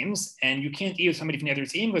two teams, and you can't eat with somebody from the other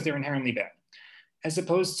team because they're inherently bad. As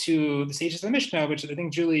opposed to the sages of the Mishnah, which I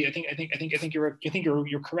think, Julie, I think you're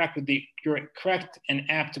correct you're correct and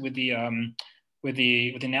apt with the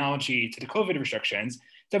analogy to the COVID restrictions.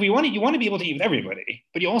 That you want to be able to eat with everybody,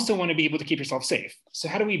 but you also want to be able to keep yourself safe. So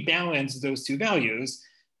how do we balance those two values?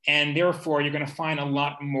 And therefore, you're going to find a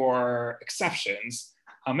lot more exceptions,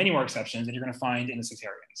 many more exceptions than you're going to find in the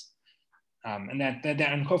sectarians.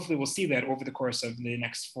 And hopefully we'll see that over the course of the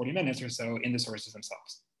next 40 minutes or so in the sources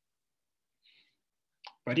themselves.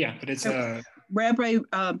 But yeah, but it's Rabbi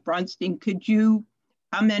Bronstein, could you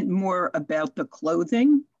comment more about the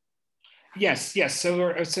clothing? Yes. So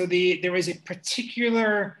there was a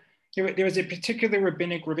particular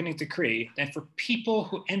rabbinic decree that for people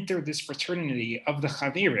who enter this fraternity of the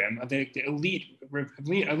Chavirim, of the elite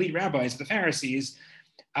rabbis, the Pharisees,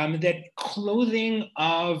 that clothing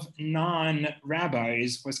of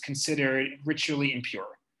non-rabbis was considered ritually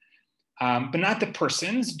impure, but not the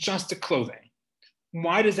persons, just the clothing.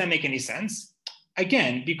 Why does that make any sense?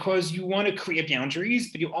 Again, because you want to create boundaries,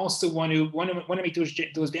 but you also want to make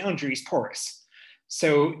those boundaries porous.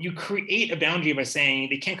 So you create a boundary by saying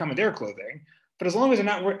they can't come in their clothing, but as long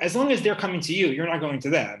as they're coming to you, you're not going to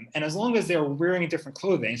them, and as long as they're wearing different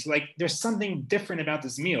clothing, so like there's something different about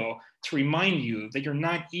this meal to remind you that you're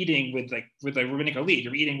not eating with a rabbinic elite,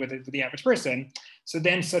 you're eating with the average person. So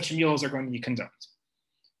then such meals are going to be condoned,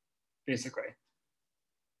 basically.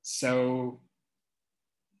 So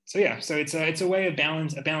it's a way of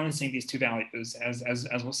balancing these two values, as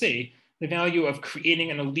we'll see. The value of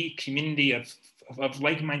creating an elite community of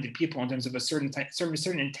like-minded people in terms of a certain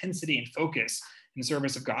intensity and focus in the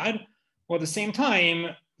service of God, while at the same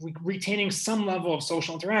time retaining some level of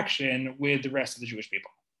social interaction with the rest of the Jewish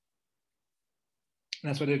people. And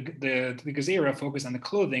that's why the Gezerah focus on the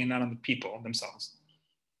clothing and not on the people themselves.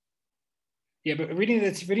 Yeah, but reading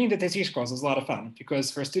the Tetzis scrolls is a lot of fun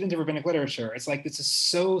because for a student of rabbinic literature, it's like this is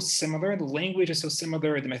so similar. The language is so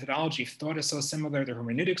similar. The methodology of thought is so similar. The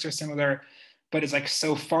hermeneutics are similar, but it's like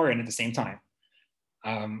so foreign at the same time.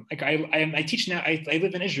 Like I teach now. I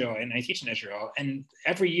live in Israel and I teach in Israel. And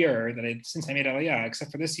every year since I made Aliyah,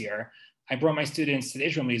 except for this year, I brought my students to the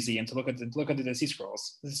Israel Museum to look at the Tetzis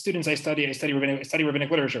scrolls. The students I study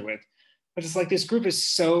rabbinic literature with. But it's like this group is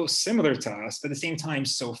so similar to us, but at the same time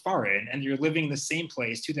so foreign, and you're living in the same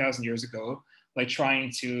place 2,000 years ago, like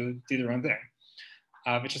trying to do their own thing,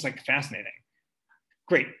 which is like fascinating.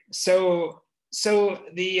 Great. So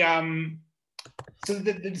the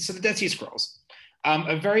Tetzis scrolls,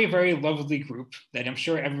 a very, very lovely group that I'm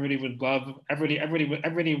sure everybody would love. Everybody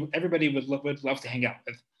would love to hang out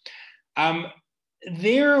with.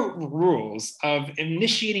 Their rules of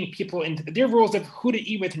initiating people into their rules of who to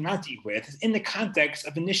eat with and not to eat with is in the context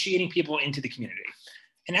of initiating people into the community.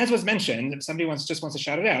 And as was mentioned, if somebody just wants to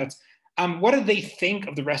shout it out, what do they think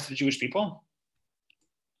of the rest of the Jewish people?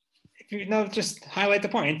 If you know, just highlight the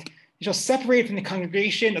point. You shall separate from the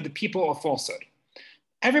congregation of the people of falsehood.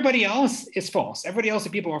 Everybody else is false. Everybody else,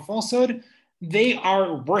 the people of falsehood, they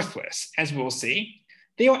are worthless, as we'll see.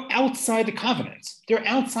 They are outside the covenant. They're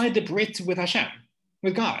outside the Brit with Hashem,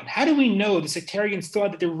 with God. How do we know the sectarians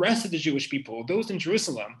thought that the rest of the Jewish people, those in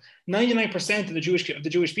Jerusalem, 99% of the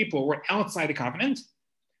Jewish people were outside the covenant?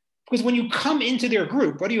 Because when you come into their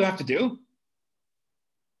group, what do you have to do?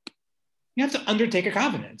 You have to undertake a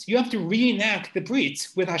covenant. You have to reenact the Brit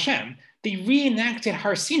with Hashem. They reenacted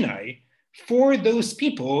Har Sinai for those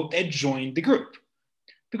people that joined the group.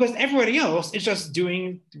 Because everybody else is just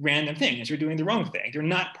doing random things. You're doing the wrong thing. They're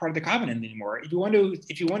not part of the covenant anymore. If you want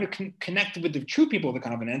to connect with the true people of the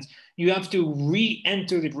covenant, you have to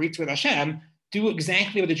re-enter the Brit with Hashem, do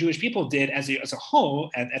exactly what the Jewish people did as a whole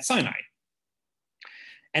at Sinai.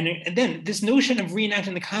 And then this notion of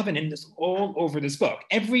reenacting the covenant is all over this book.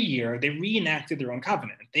 Every year they reenacted their own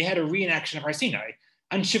covenant. They had a reenaction of Har Sinai.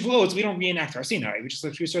 On Shavuot, we don't reenact Har Sinai. We just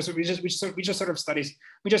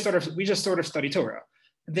sort of study Torah.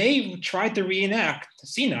 They tried to reenact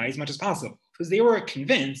Sinai as much as possible because they were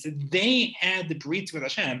convinced that they had the Brit with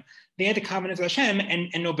Hashem, they had the covenant with Hashem,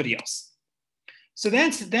 and nobody else. So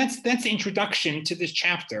that's the introduction to this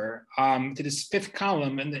chapter, to this fifth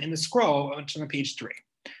column in the scroll on page 3.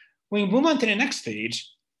 When we move on to the next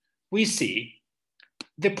page, we see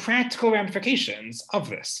the practical ramifications of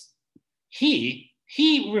this. He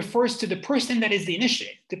refers to the person that is the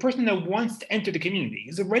initiate, the person that wants to enter the community,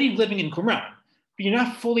 is already living in Qumran. You're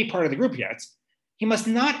not fully part of the group yet. He must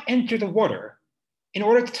not enter the water in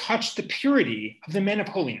order to touch the purity of the men of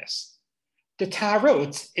holiness. The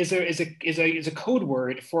taharot is a code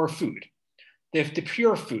word for food, the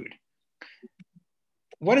pure food.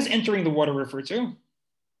 What does entering the water refer to?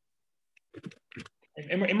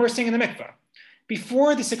 Immersing in the mikveh.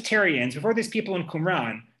 Before the sectarians, before these people in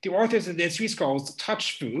Qumran, the authors of the three scrolls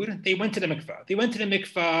touched food, they went to the mikveh. They went to the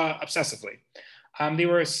mikveh obsessively. They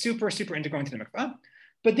were super, super into going to the mikveh.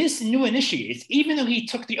 But this new initiate, even though he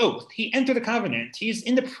took the oath, he entered the covenant, he's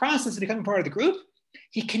in the process of becoming part of the group,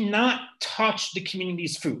 He cannot touch the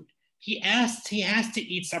community's food. He has to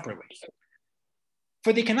eat separately.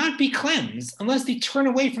 For they cannot be cleansed unless they turn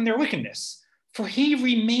away from their wickedness. For he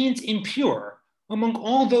remains impure among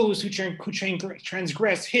all those who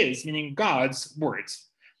transgress his, meaning God's, words.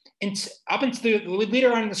 And up until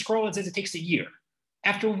later on in the scroll, it says it takes a year.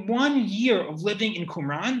 After 1 year of living in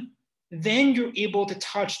Qumran, then you're able to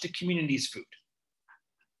touch the community's food.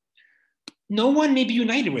 No one may be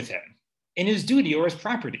united with him in his duty or his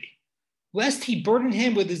property, lest he burden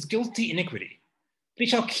him with his guilty iniquity. But he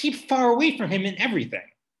shall keep far away from him in everything.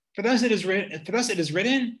 For thus it is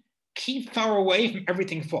written, keep far away from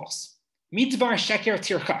everything false. Midvar sheker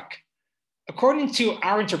tirchak. According to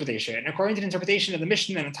our interpretation, according to the interpretation of the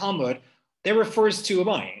Mishnah and the Talmud, that refers to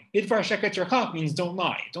lying. Midvar sheker tirchak means don't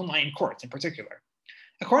lie in court in particular.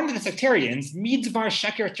 According to the sectarians, midvar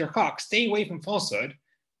sheker tirchak, stay away from falsehood,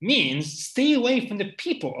 means stay away from the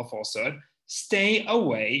people of falsehood, stay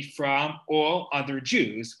away from all other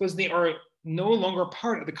Jews, because they are no longer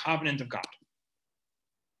part of the covenant of God.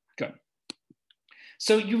 Good.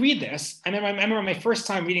 So you read this. I remember my first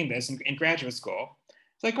time reading this in graduate school.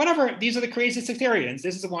 It's like, whatever, these are the crazy sectarians.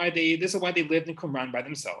 This is why they lived in Qumran by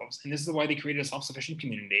themselves. And this is why they created a self-sufficient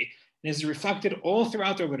community. And it's reflected all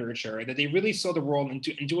throughout their literature that they really saw the world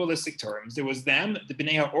in dualistic terms. There was them, the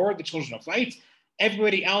Bnei HaOr, the children of light.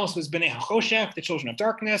 Everybody else was Bnei HaChoshech, the children of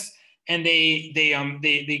darkness. And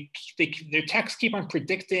their texts keep on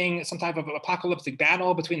predicting some type of apocalyptic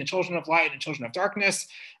battle between the children of light and children of darkness.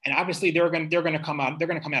 And obviously they're going to come out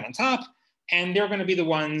on top, and they're going to be the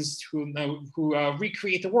ones who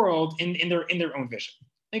recreate the world in their own vision,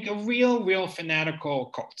 like a real fanatical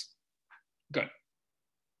cult. Good.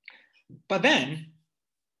 But then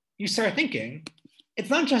you start thinking, it's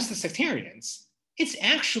not just the sectarians; it's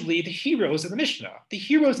actually the heroes of the Mishnah, the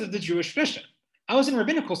heroes of the Jewish tradition. I was in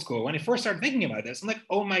rabbinical school when I first started thinking about this. I'm like,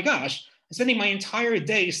 oh my gosh, I'm spending my entire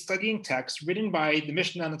day studying texts written by the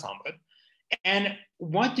Mishnah and the Talmud. And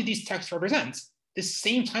what do these texts represent? The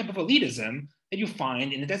same type of elitism that you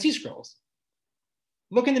find in the Dead Sea Scrolls.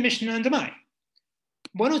 Look in the Mishnah and Demai.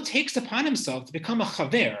 One who takes upon himself to become a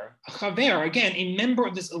chaver, again, a member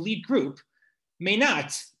of this elite group, may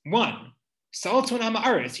not, one, sell to an am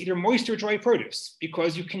haaretz, either moist or dry produce,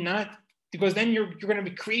 because then you're going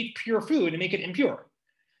to create pure food and make it impure.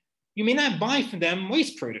 You may not buy from them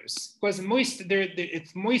moist produce, because moist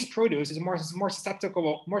produce is more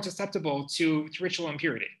susceptible to ritual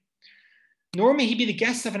impurity. Nor may he be the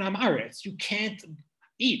guest of an am haaretz. You can't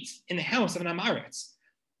eat in the house of an am haaretz.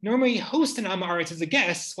 Nor may he host an am haaretz as a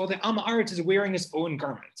guest while the am haaretz is wearing his own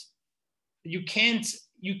garment. You can't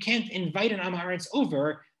invite an am haaretz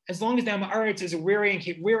over as long as the am haaretz is wearing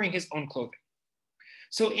his own clothing.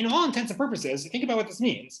 So in all intents and purposes, think about what this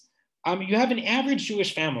means. You have an average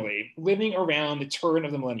Jewish family living around the turn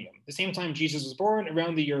of the millennium, the same time Jesus was born,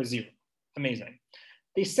 around the year 0. Amazing.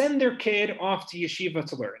 They send their kid off to yeshiva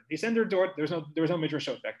to learn. They send their daughter, there was no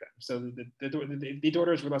midrashot back then, so the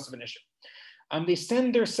daughters were less of an issue. They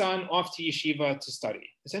send their son off to yeshiva to study.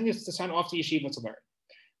 They send the son off to yeshiva to learn.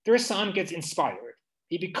 Their son gets inspired.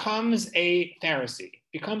 He becomes a Pharisee,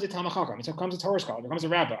 becomes a Talmid Chacham, he becomes a Torah scholar, becomes a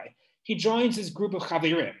rabbi. He joins his group of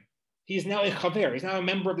chaverim. He is now a chaver. He's now a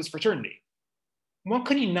member of this fraternity. What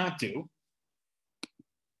could he not do?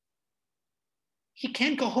 He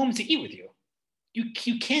can't go home to eat with you.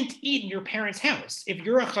 You can't eat in your parents' house if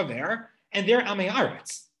you're a chaver and they're am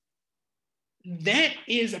haaretz. That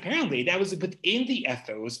was within the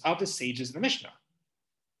ethos of the sages of the Mishnah.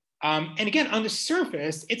 And again, on the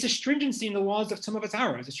surface, it's a stringency in the laws of some of its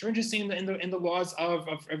hours. A stringency in the laws of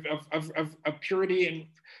purity and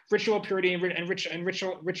ritual purity and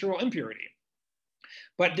ritual impurity.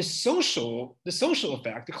 But the social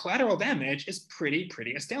effect, the collateral damage, is pretty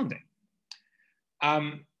astounding.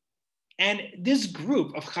 And this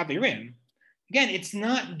group of chaverim, again, it's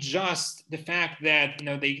not just the fact that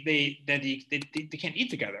they can't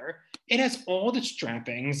eat together. It has all the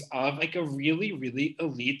trappings of like a really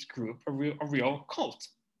elite group, a real cult.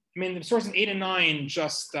 I mean, the sources 8 and 9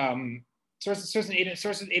 sources 8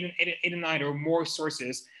 and 9 or more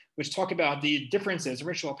sources which talk about the differences in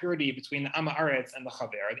ritual purity between the am haaretz and the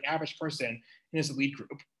chaver, the average person in this elite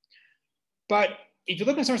group. But if you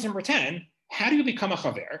look at source number 10, how do you become a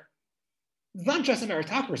chaver? It's not just a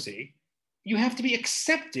meritocracy. You have to be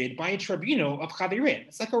accepted by a tribunal of chaverim.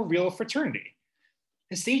 It's like a real fraternity.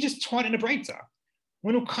 The sages taught in a Breita,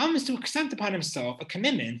 one who comes to accept upon himself a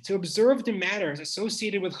commitment to observe the matters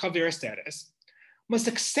associated with chaver status must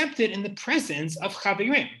accept it in the presence of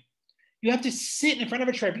chaverim. You have to sit in front of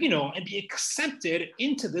a tribunal and be accepted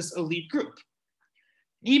into this elite group.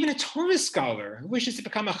 Even a Torah scholar who wishes to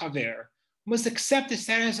become a chaver must accept the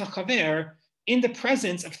status of chaver in the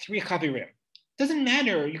presence of 3 chavirim. Doesn't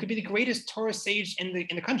matter, you could be the greatest Torah sage in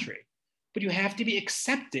the country, but you have to be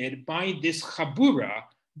accepted by this chabura,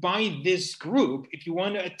 by this group, if you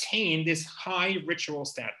want to attain this high ritual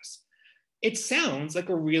status. It sounds like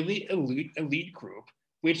a really elite group,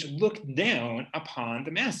 which looked down upon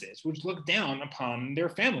the masses, which looked down upon their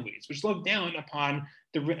families, which looked down upon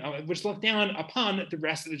the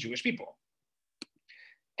rest of the Jewish people.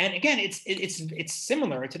 And again, it's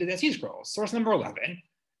similar to the Dead Sea Scrolls. Source number 11.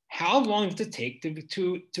 How long does it take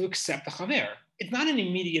to accept the chaver? It's not an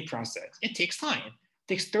immediate process. It takes time. It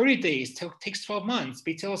takes 30 days. It takes 12 months.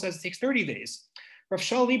 Beit Hillel says it takes 30 days. Rav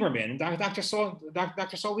Shaul Lieberman, Dr. Saul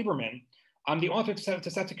Lieberman, the author of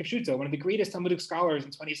Tosefta Kipshuta, one of the greatest Talmudic scholars in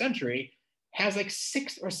the 20th century, has like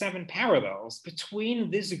 6 or 7 parallels between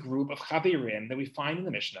this group of chavirim that we find in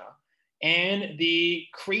the Mishnah and the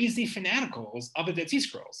crazy fanaticals of the Dead Sea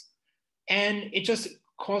Scrolls. And it just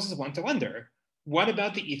causes one to wonder, what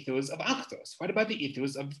about the ethos of Achdus? What about the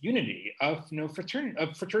ethos of unity, of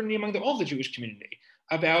fraternity among all the Jewish community,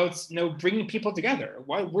 about bringing people together?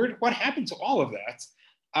 What happened to all of that?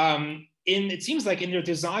 It seems like in their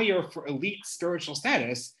desire for elite spiritual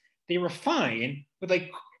status, they were fine with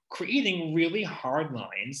creating really hard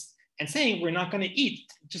lines and saying we're not going to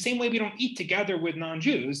eat the same way we don't eat together with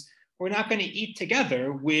non-Jews. We're not going to eat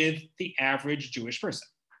together with the average Jewish person.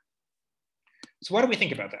 So what do we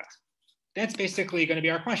think about that? That's basically going to be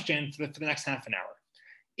our question for the next half an hour.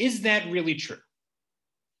 Is that really true?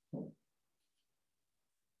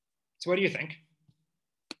 So what do you think?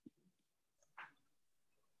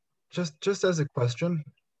 Just as a question,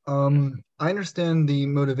 I understand the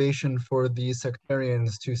motivation for the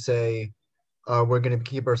sectarians to say we're going to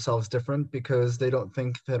keep ourselves different because they don't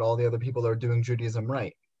think that all the other people are doing Judaism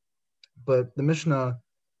right. But the Mishnah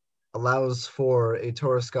allows for a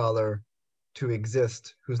Torah scholar to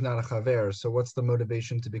exist who's not a chaver. So what's the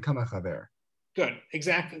motivation to become a chaver? Good,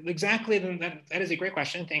 exactly. That is a great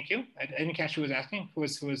question. Thank you. I didn't catch who was asking. Who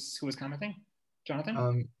was commenting?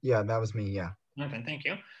 Jonathan? Yeah, that was me. Yeah. Jonathan, thank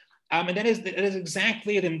you. And that is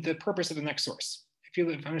exactly the purpose of the next source. If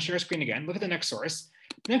I'm going to share a screen again, look at the next source.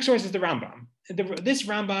 The next source is the Rambam. This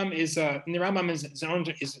Rambam is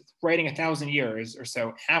writing 1,000 years or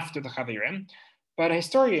so after the Chavirim, but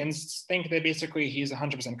historians think that basically he's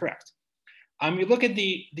 100% correct. You look at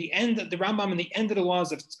the end of the Rambam and the end of the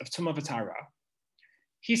laws of Tumah V'Tara.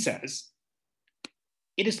 He says,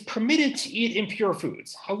 it is permitted to eat impure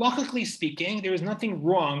foods. Halakhically speaking, there is nothing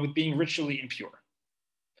wrong with being ritually impure.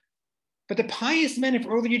 But the pious men of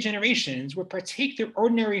earlier generations would partake their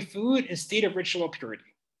ordinary food in a state of ritual purity.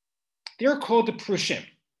 They are called the Prushim.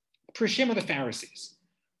 The Prushim are the Pharisees.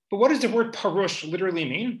 But what does the word Parush literally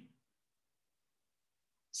mean?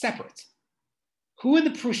 Separate. Who would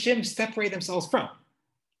the Prushim separate themselves from?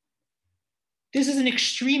 This is an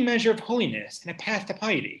extreme measure of holiness and a path to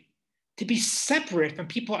piety, to be separate from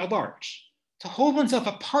people at large, to hold oneself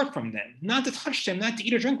apart from them, not to touch them, not to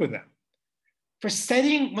eat or drink with them. For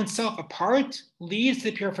setting oneself apart leads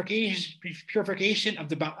to the purification of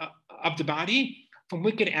the body from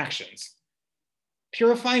wicked actions.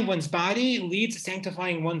 Purifying one's body leads to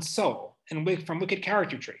sanctifying one's soul and from wicked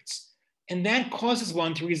character traits, and that causes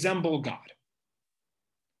one to resemble God.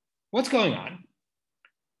 What's going on?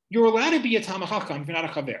 You're allowed to be a Talmid Chacham if you're not a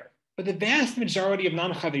Chaver, but the vast majority of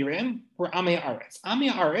non-Chavirim were Amei Haaretz. Amei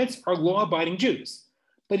Haaretz are law-abiding Jews,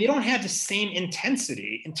 but they don't have the same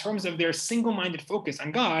intensity in terms of their single-minded focus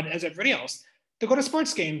on God as everybody else. They'll go to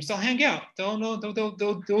sports games, they'll hang out, they'll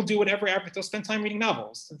do whatever, they'll spend time reading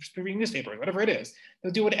novels, reading newspapers, whatever it is.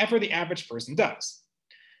 They'll do whatever the average person does.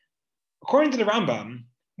 According to the Rambam,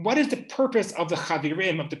 what is the purpose of the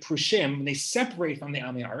Chavirim, of the Prushim, when they separate from the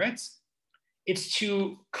Amei Haaretz? It's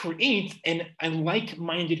to create a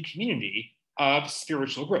like-minded community of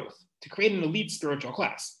spiritual growth, to create an elite spiritual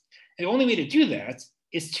class. And the only way to do that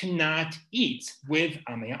is to not eat with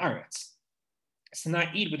Amei Haaretz. It's to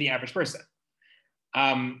not eat with the average person.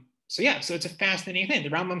 So it's a fascinating thing. The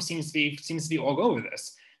Rambam seems to be all over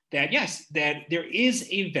this. That yes, that there is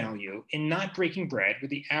a value in not breaking bread with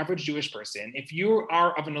the average Jewish person if you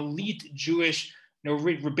are of an elite Jewish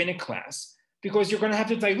rabbinic class, because you're going to have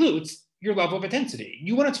to dilute your level of intensity.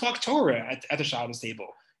 You want to talk Torah at the Shabbos table.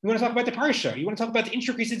 You want to talk about the Parsha. You want to talk about the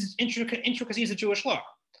intricacies of Jewish law.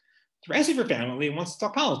 The rest of your family wants to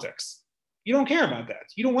talk politics. You don't care about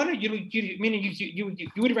that. You don't want to. You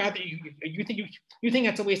would rather you think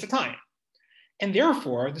that's a waste of time. And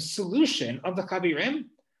therefore, the solution of the Chavirim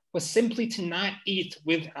was simply to not eat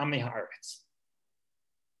with Amei Haaretz.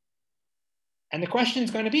 And the question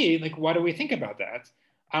is going to be, what do we think about that?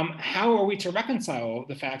 how are we to reconcile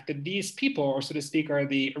the fact that these people, or so to speak, are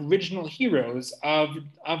the original heroes of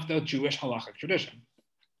the Jewish halachic tradition?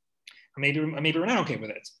 Maybe we're not okay with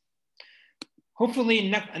it.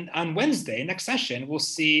 Hopefully on Wednesday, next session, we'll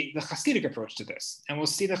see the Hasidic approach to this. And we'll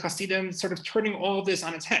see the Hasidim sort of turning all of this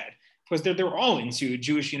on its head, because they're all into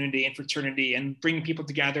Jewish unity and fraternity and bringing people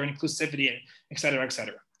together and inclusivity, and et cetera, et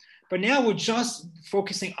cetera. But now we're just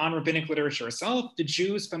focusing on rabbinic literature itself, the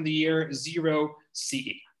Jews from the year 0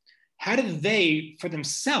 CE. How did they, for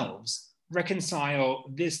themselves, reconcile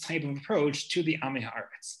this type of approach to the Amei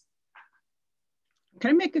Haaretz?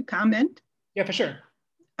 Can I make a comment? Yeah, for sure.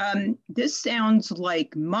 This sounds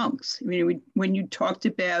like monks. I mean, when you talked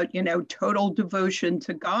about, total devotion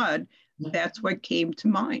to God, that's what came to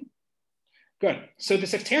mind. Good. So the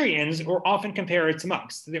sectarians were often compared to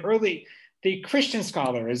monks. The Christian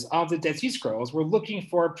scholars of the Dead Sea Scrolls were looking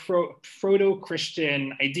for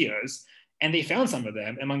proto-Christian ideas, and they found some of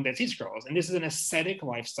them among Dead Sea Scrolls. And this is an ascetic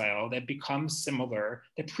lifestyle that becomes similar,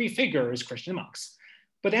 that prefigures Christian monks.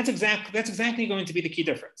 But that's exactly going to be the key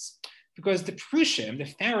difference. Because the Prushim, the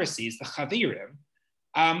Pharisees, the Chavirim,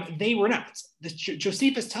 they were not.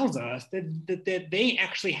 Josephus tells us that they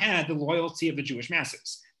actually had the loyalty of the Jewish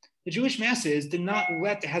masses. The Jewish masses did not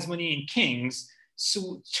let the Hasmonean kings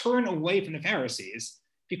turn away from the Pharisees,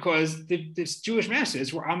 because the Jewish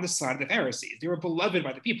masses were on the side of the Pharisees. They were beloved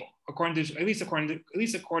by the people, at least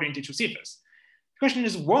according to Josephus. The question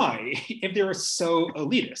is why, if they were so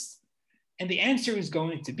elitist? And the answer is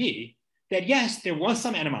going to be that yes, there was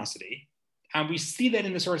some animosity. We see that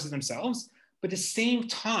in the sources themselves, but at the same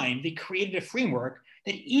time, they created a framework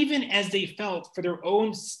that even as they felt for their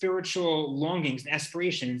own spiritual longings and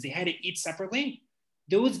aspirations, they had to eat separately,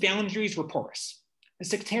 those boundaries were porous. The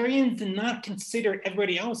sectarians did not consider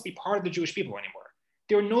everybody else to be part of the Jewish people anymore.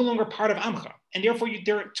 They were no longer part of Amcha, and therefore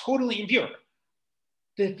they're totally impure.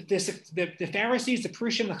 The Pharisees, the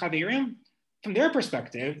Prushim, the Chavirim, from their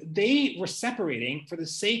perspective, they were separating for the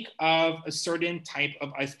sake of a certain type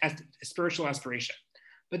of spiritual aspiration,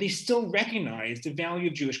 but they still recognized the value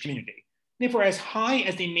of Jewish community. Therefore, as high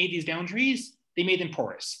as they made these boundaries, they made them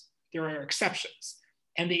porous. There are exceptions.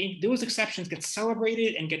 And those exceptions get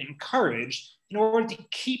celebrated and get encouraged in order to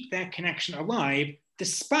keep that connection alive,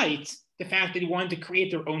 despite the fact that they wanted to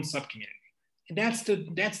create their own subcommunity. And that's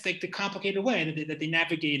the complicated way that they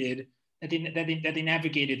navigated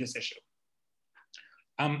this issue.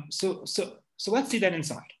 So let's see that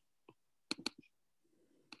inside.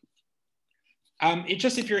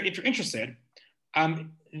 If you're interested,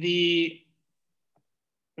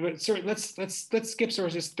 let's skip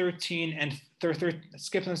sources 13 and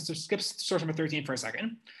skip source number 13 for a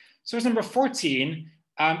second. Source number 14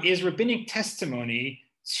 is rabbinic testimony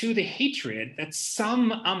to the hatred that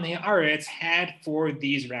some Amei Haaretz had for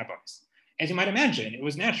these rabbis. As you might imagine, it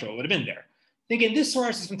was natural; it would have been there. Again, this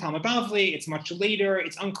source is from Talmud Bavli. It's much later.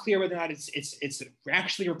 It's unclear whether or not it's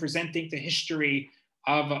actually representing the history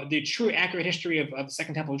of the true, accurate history of the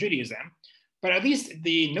Second Temple of Judaism. But at least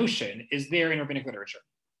the notion is there in rabbinic literature.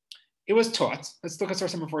 It was taught. Let's look at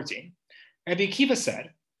source number 14. Rabbi Akiva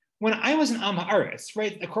said, "When I was in Amei Haaretz,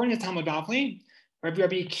 right, according to Talmud Bavli,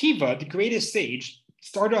 Rabbi Akiva, the greatest sage,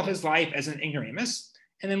 started off his life as an ignoramus,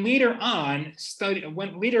 and then later on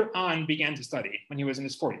began to study when he was in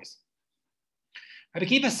his 40s." Rabbi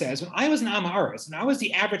Akiva says, when I was in Amei Haaretz, and I was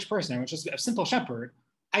the average person, which is a simple shepherd,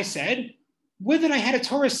 I said, would that I had a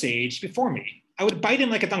Torah sage before me. I would bite him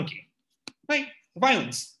like a donkey. Right?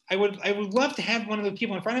 Violence. I would love to have one of the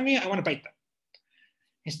people in front of me. I want to bite them.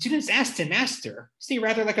 His students asked him, Master, say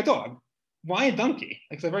rather like a dog. Why a donkey?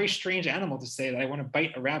 Like, it's a very strange animal to say that I want to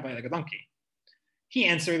bite a rabbi like a donkey. He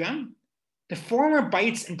answered them, the former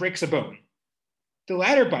bites and breaks a bone. The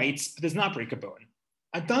latter bites but does not break a bone.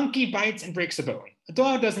 A donkey bites and breaks a bone. A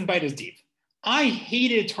dog doesn't bite as deep. I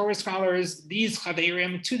hated Torah scholars, these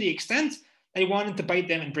chaverim, to the extent that I wanted to bite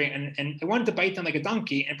them and I wanted to bite them like a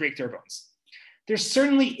donkey and break their bones. There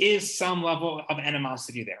certainly is some level of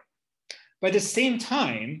animosity there. But at the same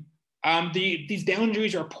time, these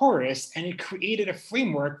boundaries are porous, and it created a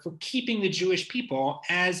framework for keeping the Jewish people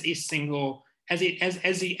as a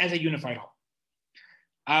unified whole.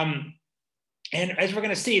 And as we're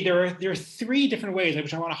going to see, there are three different ways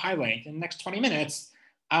which I want to highlight in the next 20 minutes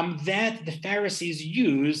that the Pharisees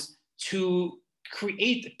use to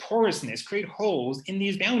create porousness, create holes in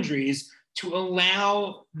these boundaries to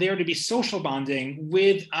allow there to be social bonding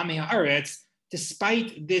with Amei Haaretz,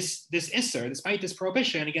 despite this isser, despite this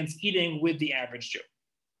prohibition against eating with the average Jew.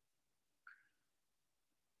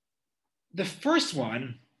 The first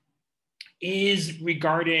one is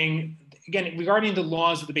regarding the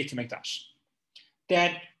laws of the Beit HaMikdash.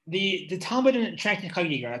 That the Talmud in Tractate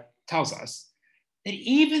Chagiga tells us that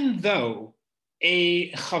even though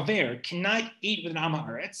a chaver cannot eat with an Am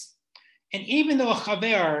Haaretz, and even though a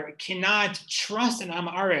chaver cannot trust an Am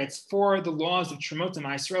Haaretz for the laws of Trumot and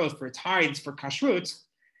Yisrael, for tithes, for kashrut,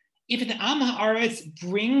 if the Am Haaretz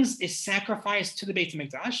brings a sacrifice to the Beit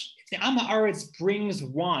HaMikdash, if the Am Haaretz brings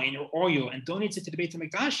wine or oil and donates it to the Beit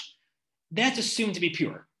HaMikdash, that's assumed to be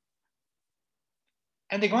pure.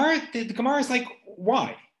 And the Gemara is like,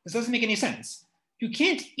 why? This doesn't make any sense. You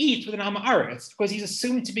can't eat with an Am Haaretz because he's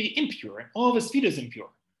assumed to be impure and all of his food is impure.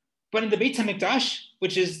 But in the Beit HaMikdash,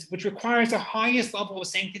 which requires the highest level of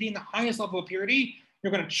sanctity and the highest level of purity,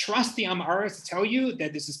 you're going to trust the Am Haaretz to tell you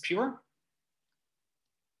that this is pure?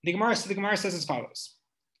 The Gemara says as follows.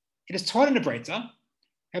 It is taught in the Breita,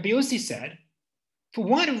 Rabbi Yosef said, for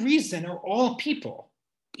what reason are all people,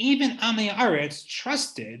 even Amei Haaretz,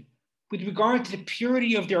 trusted with regard to the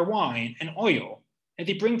purity of their wine and oil that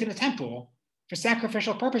they bring to the temple for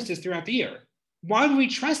sacrificial purposes throughout the year? Why do we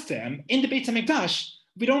trust them in the Beit HaMikdash?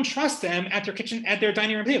 We don't trust them at their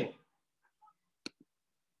dining room table.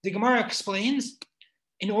 The Gemara explains,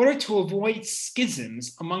 in order to avoid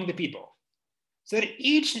schisms among the people, so that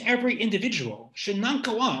each and every individual should not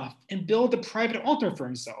go off and build a private altar for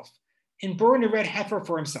himself and burn a red heifer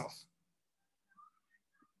for himself.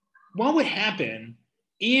 What would happen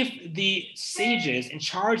if the sages in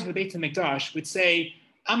charge of the Beit HaMikdash would say,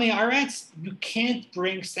 Amei Haaretz, you can't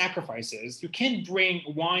bring sacrifices, you can't bring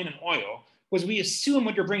wine and oil, because we assume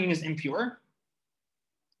what you're bringing is impure?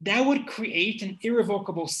 That would create an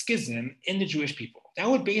irrevocable schism in the Jewish people. That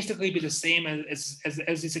would basically be the same as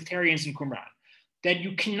the sectarians in Qumran, that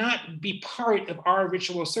you cannot be part of our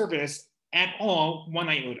ritual service at all, one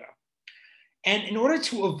iota. And in order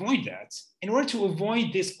to avoid that, in order to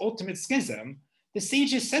avoid this ultimate schism, the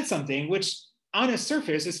sages said something which on the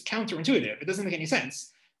surface is counterintuitive. It doesn't make any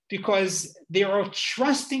sense because they are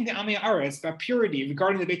trusting the Amei Haaretz about purity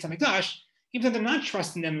regarding the Beit HaMikdash, even though they're not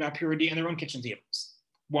trusting them about purity in their own kitchen tables.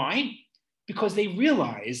 Why? Because they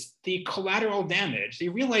realize the collateral damage, they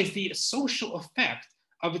realize the social effect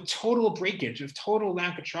of a total breakage, of total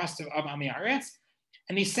lack of trust of Amei Haaretz.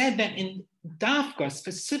 And they said that in Dafka,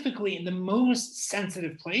 specifically in the most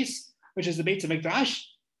sensitive place, which is the Beit HaMikdash,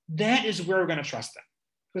 that is where we're going to trust them.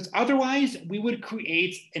 Because otherwise, we would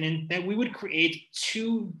create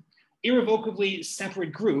two irrevocably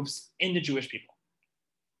separate groups in the Jewish people.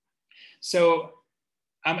 So,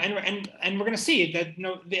 and we're going to see that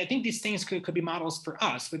I think these things could be models for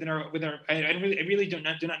us within our. I really do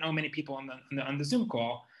not know many people on the Zoom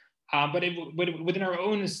call, but within our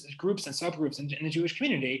own groups and subgroups in the Jewish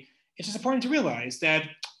community, it's just important to realize that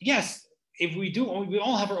yes, we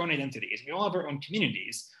all have our own identities, we all have our own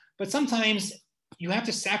communities, but sometimes you have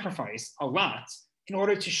to sacrifice a lot in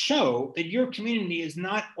order to show that your community is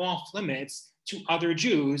not off limits to other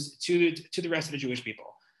Jews, to the rest of the Jewish people.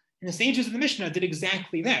 And the sages of the Mishnah did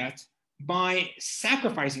exactly that by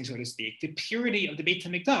sacrificing, so to speak, the purity of the Beit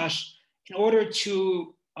HaMikdash in order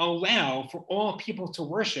to allow for all people to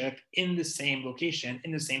worship in the same location,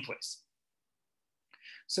 in the same place.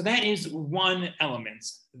 So that is one element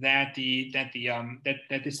that the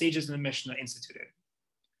sages of the Mishnah instituted.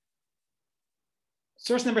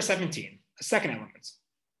 Source number 17, a second element.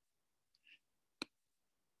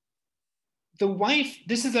 The wife,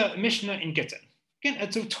 this is a Mishnah in Gittin. Again,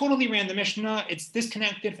 it's a totally random Mishnah. It's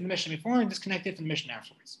disconnected from the Mishnah before and disconnected from the Mishnah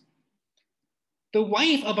afterwards. The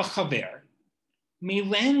wife of a chaver may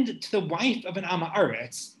lend to the wife of an Am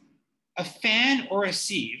Haaretz a fan or a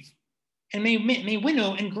sieve and may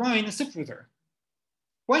winnow and grind and sift with her.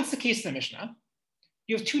 What's the case in the Mishnah?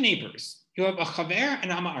 You have two neighbors. You have a chaver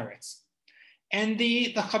and an Am Haaretz. And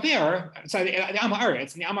the chaver, sorry, the Am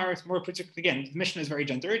Haaretz, and the Am Haaretz more particularly, again, the Mishnah is very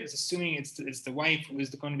gendered. It's assuming it's the wife who is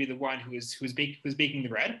going to be the one who's baking the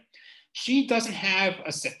bread. She doesn't have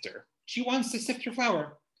a sifter. She wants to sift her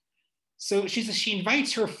flour. So she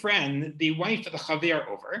invites her friend, the wife of the chaver,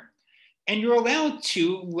 over, and you're allowed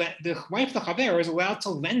to the wife of the chaver is allowed to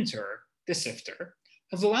lend her the sifter,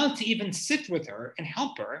 is allowed to even sift with her and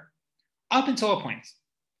help her up until a point.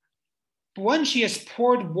 But once she has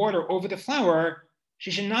poured water over the flour,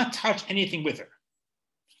 she should not touch anything with her,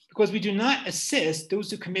 because we do not assist those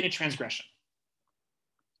who commit a transgression.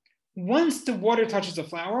 Once the water touches the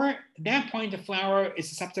flour, at that point the flour is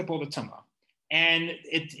susceptible to tumah, and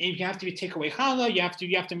you have to take away challah. You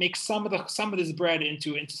have to make some of this bread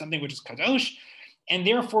into something which is kadosh, and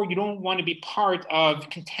therefore you don't want to be part of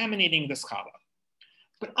contaminating this challah.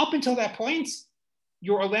 But up until that point,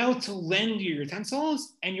 you're allowed to lend your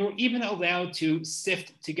utensils, and you're even allowed to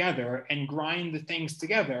sift together and grind the things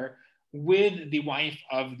together with the wife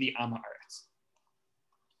of the Am Haaretz.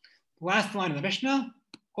 last line of the Mishnah,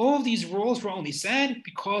 all of these rules were only said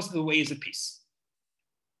because of the ways of peace.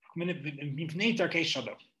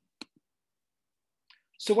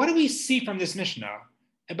 So what do we see from this Mishnah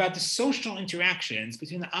about the social interactions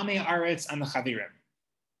between the Amei Haaretz and the Chavirim?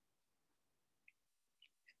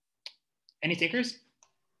 Any takers?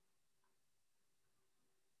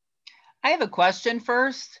 I have a question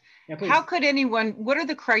first. Yeah, please. How could anyone, what are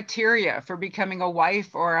the criteria for becoming a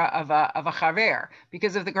wife or of a chaver?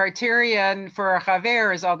 Because if the criterion for a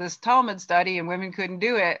chaver is all this Talmud study and women couldn't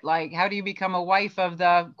do it, like how do you become a wife of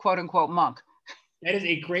the quote unquote monk? That is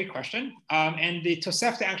a great question. And the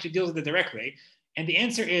Tosefta actually deals with it directly. And the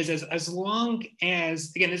answer is as long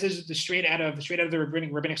as, again, this is straight out of the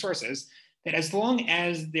rabbinic sources, that as long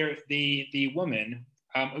as the woman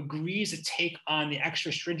agrees to take on the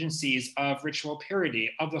extra stringencies of ritual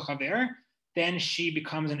purity of the chaver, then she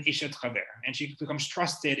becomes an ishet chaver, and she becomes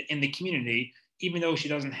trusted in the community, even though she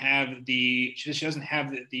doesn't have the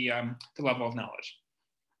level of knowledge.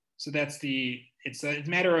 So it's a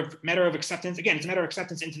matter of acceptance. Again, it's a matter of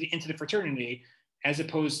acceptance into the fraternity as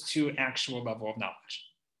opposed to actual level of knowledge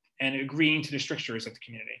and agreeing to the strictures of the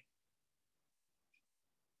community.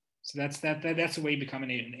 So that's the way you become an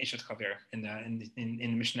Eshet Chaver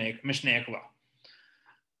in Mishnah law.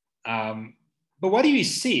 But what do you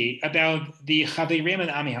see about the Chaverim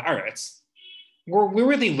and Amei Haaretz? Where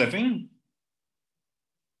were they living?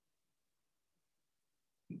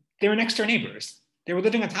 They were next door neighbors. They were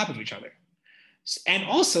living on top of each other. And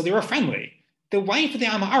also they were friendly. The wife of the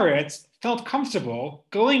Amei Haaretz felt comfortable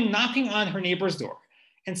knocking on her neighbor's door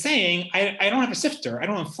and saying, I don't have a sifter, I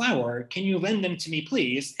don't have flour, can you lend them to me,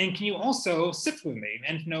 please? And can you also sift with me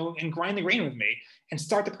and grind the grain with me and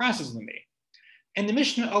start the process with me? And the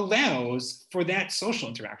Mishnah allows for that social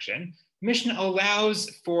interaction. Mishnah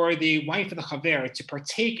allows for the wife of the chaver to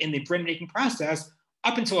partake in the bread-making process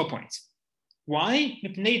up until a point. Why?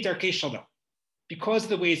 Because of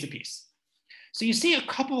the ways of peace. So you see a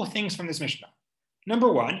couple of things from this Mishnah.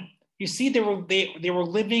 Number one, you see they were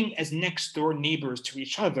living as next door neighbors to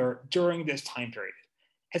each other during this time period.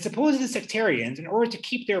 As opposed to the sectarians, in order to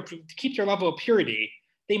keep their level of purity,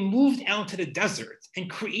 they moved out to the desert and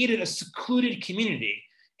created a secluded community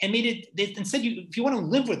and and said, if you want to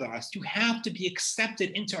live with us, you have to be accepted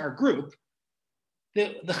into our group.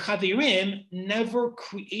 The Chavirim never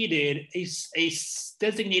created a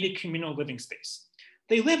designated communal living space.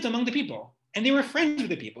 They lived among the people. And they were friends with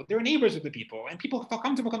the people. They were neighbors with the people. And people felt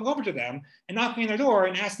comfortable coming over to them and knocking on their door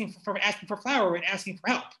and asking for flour and asking for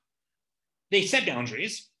help. They set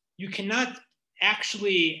boundaries. You cannot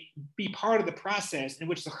actually be part of the process in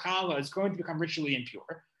which the challah is going to become ritually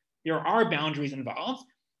impure. There are boundaries involved.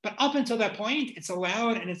 But up until that point, it's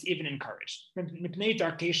allowed and it's even encouraged.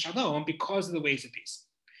 Because of the ways of peace.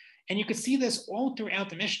 And you could see this all throughout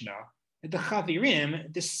the Mishnah. The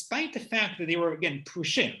Chavirim, despite the fact that they were, again,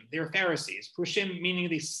 Prushim, they were Pharisees. Prushim meaning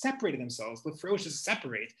they separated themselves, the ferocious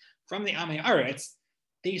separate from the Amei Haaretz.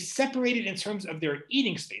 They separated in terms of their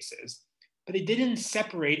eating spaces, but they didn't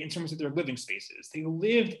separate in terms of their living spaces. They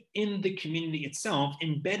lived in the community itself,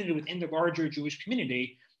 embedded within the larger Jewish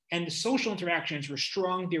community, and the social interactions were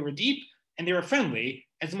strong, they were deep, and they were friendly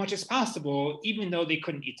as much as possible, even though they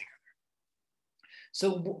couldn't eat together.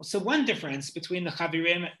 So one difference between the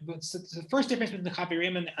Chavirim, the first difference between the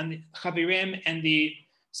Chavirim and the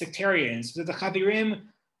sectarians is that the Chavirim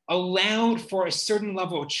allowed for a certain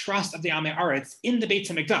level of trust of the Amei Haaretz in the Beit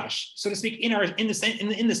HaMikdash, so to speak, in the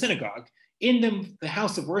synagogue, in the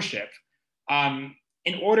house of worship,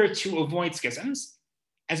 in order to avoid schisms,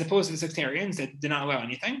 as opposed to the sectarians that did not allow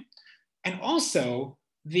anything. And also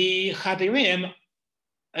the Chavirim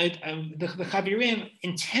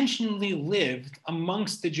intentionally lived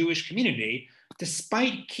amongst the Jewish community,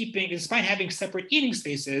 despite having separate eating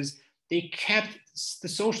spaces. They kept the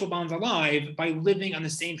social bonds alive by living on the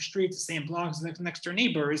same streets, the same blocks, next door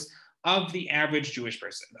neighbors of the average Jewish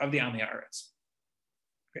person, of the Amei Haaretz.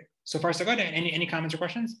 Great. So far, so good. Any comments or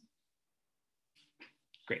questions?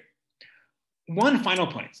 Great. One final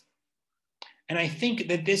point. And I think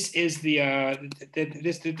that this is the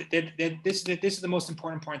most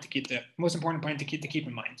important point to keep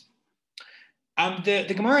in mind.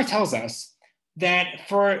 The Gemara tells us that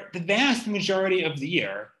for the vast majority of the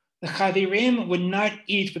year, the Chavirim would not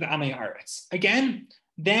eat with the Amei Haaretz. Again,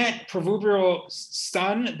 that proverbial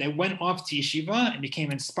son that went off to yeshiva and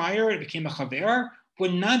became inspired, became a chaver,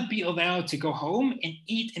 would not be allowed to go home and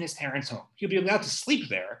eat in his parents' home. He'd be allowed to sleep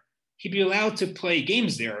there. He'd be allowed to play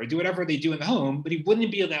games there or do whatever they do in the home, but he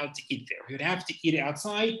wouldn't be allowed to eat there. He would have to eat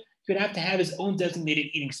outside. He would have to have his own designated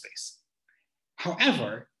eating space.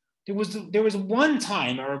 However, there was one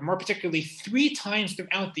time, or more particularly 3 times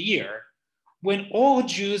throughout the year, when all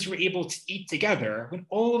Jews were able to eat together, when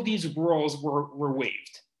all of these rules were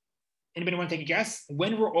waived. Anybody want to take a guess?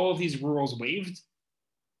 When were all of these rules waived?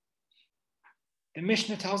 The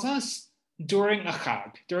Mishnah tells us during a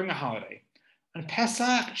Chag, during a holiday. On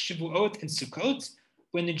Pesach, Shavuot, and Sukkot,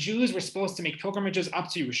 when the Jews were supposed to make pilgrimages up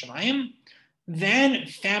to Yerushalayim, then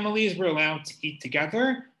families were allowed to eat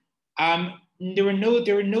together. There were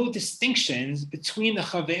no distinctions between the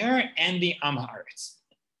Chaver and the Am Haaretz.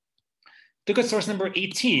 Look at source number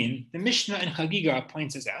 18. The Mishnah in Chagiga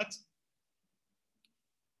points this out.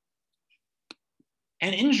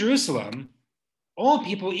 And in Jerusalem, all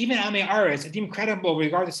people, even Amei Aretz, are deemed credible with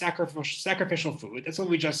regard to sacrificial food. That's what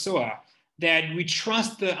we just saw. That we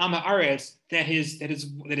trust the Amei Aretz that his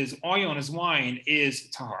oil and his wine is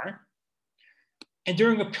tahar. And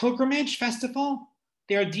during a pilgrimage festival,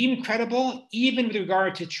 they are deemed credible even with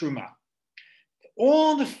regard to truma.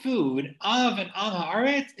 All the food of an Am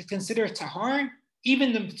Haaretz is considered tahar.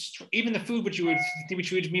 Even the food which you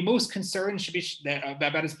would be most concerned should be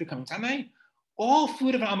about its becoming tamei. All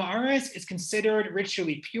food of Am Haaretz is considered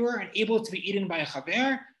ritually pure and able to be eaten by a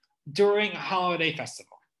chaver during a holiday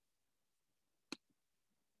festival.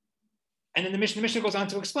 And then the Mishnah goes on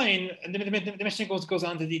to explain, and the Mishnah goes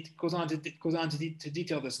on to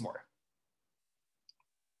detail this more.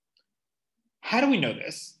 How do we know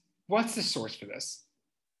this? What's the source for this?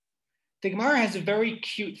 The Gemara has a very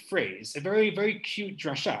cute phrase, a very, very cute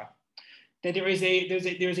drasha, that there's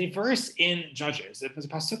a verse in Judges, there's a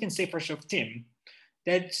pasuk in Sefer Shoftim,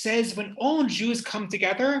 that says when all Jews come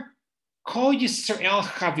together, Kol Yisrael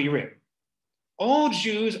Chavirim. All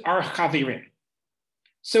Jews are Chavirim.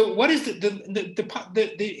 So what is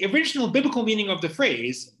the original biblical meaning of the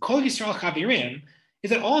phrase, Kol Yisrael Chavirim,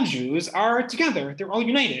 is that all Jews are together, they're all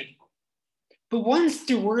united. But once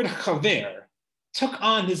the word Chaver took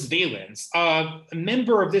on this valence of a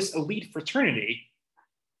member of this elite fraternity,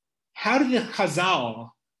 how did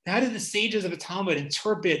the sages of the Talmud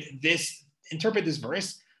interpret this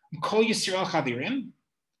verse, Kol Yisrael Chavirim?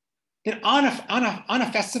 That on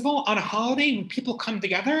a festival, on a holiday, when people come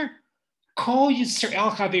together, Kol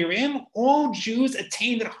Yisrael Chavirim, all Jews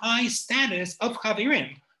attain the high status of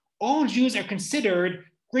Chavirim. All Jews are considered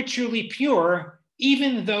ritually pure,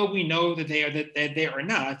 even though we know that they are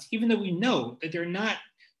not, even though we know that they're not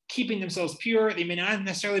keeping themselves pure, they may not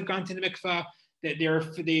necessarily have gone to the mikvah, that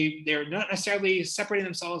they're not necessarily separating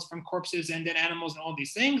themselves from corpses and dead animals and all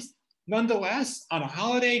these things. Nonetheless, on a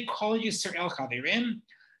holiday, Kol Yisrael Chavirim,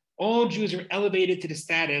 all Jews are elevated to the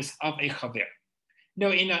status of a chaver.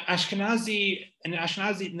 No, in Ashkenazi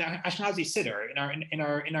Siddur,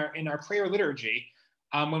 in our prayer liturgy,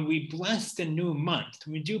 when we bless the new month,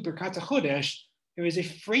 when we do Birkat HaChodesh, there is a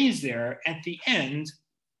phrase there at the end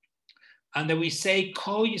that we say,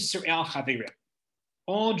 Kol Yisrael Chavirim.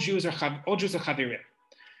 All Jews are Chavirim.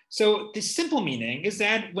 So the simple meaning is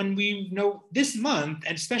that when we know this month,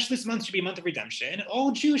 and especially this month should be a month of redemption,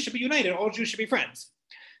 all Jews should be united, all Jews should be friends.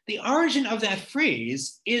 The origin of that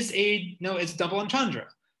phrase is a double entendre.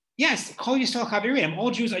 Yes, Kol Yisrael Chavirim,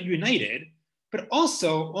 all Jews are united, but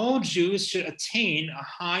also all Jews should attain a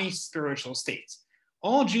high spiritual state.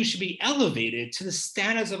 All Jews should be elevated to the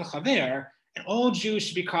status of a chaver, and all Jews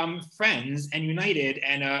should become friends and united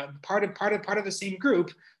and part of the same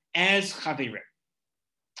group as chaverim.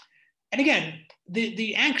 And again,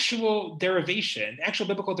 the actual derivation, the actual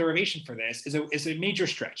biblical derivation for this is a major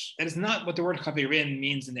stretch. That is not what the word chaverim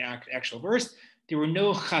means in the actual verse. There were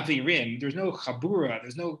no chaverim, there's no chabura,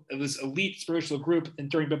 there's no this elite spiritual group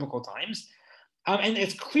during biblical times. And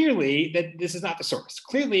it's clearly that this is not the source.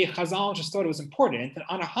 Clearly, Chazal just thought it was important that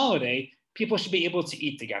on a holiday, people should be able to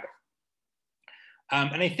eat together.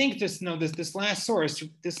 And I think this last source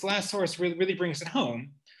really brings it home.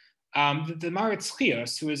 The Maritz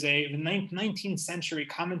Chios, who is a 19th century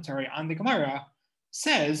commentary on the Gemara,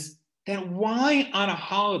 says that why on a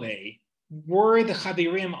holiday were the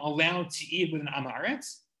Chavirim allowed to eat with an Am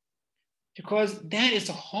Haaretz? Because that is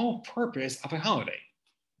the whole purpose of a holiday.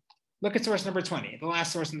 Look at source number 20, the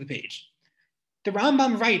last source on the page. The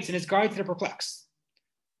Rambam writes in his Guide to the Perplexed,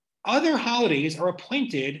 other holidays are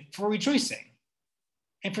appointed for rejoicing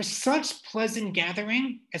and for such pleasant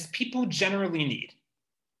gathering as people generally need.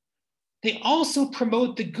 They also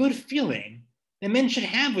promote the good feeling that men should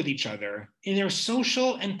have with each other in their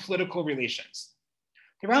social and political relations.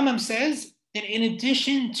 The Rambam says that in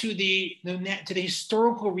addition to the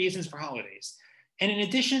historical reasons for holidays, and in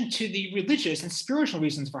addition to the religious and spiritual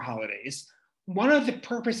reasons for holidays, one of the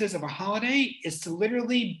purposes of a holiday is to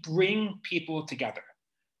literally bring people together.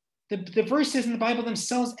 The verses in the Bible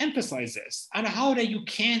themselves emphasize this. On a holiday, you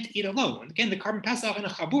can't eat alone. Again, the Korban Pesach and a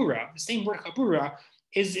chabura, the same word chabura,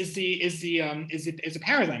 is a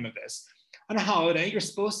paradigm of this. On a holiday, you're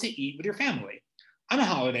supposed to eat with your family. On a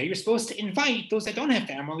holiday, you're supposed to invite those that don't have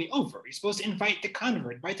family over. You're supposed to invite the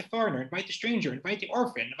convert, invite the foreigner, invite the stranger, invite the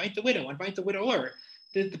orphan, invite the widow, invite the widower.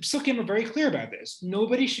 The psukim are very clear about this.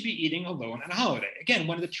 Nobody should be eating alone on a holiday. Again,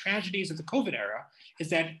 one of the tragedies of the COVID era is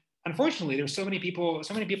that unfortunately there's so many people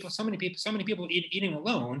eating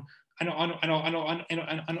alone on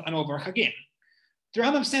over Chagim. The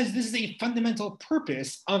Rambam says this is a fundamental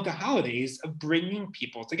purpose of the holidays of bringing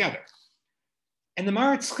people together. And the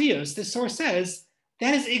Maharatz Chios, this source says,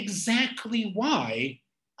 that is exactly why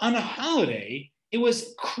on a holiday it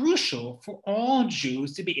was crucial for all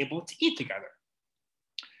Jews to be able to eat together.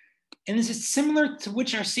 And this is similar to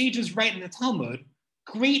which our sages write in the Talmud,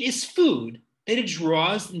 great is food, that it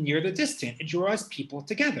draws near the distant, it draws people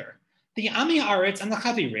together. The Ami Aretz and the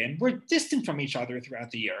Chavirim were distant from each other throughout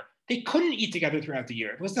the year. They couldn't eat together throughout the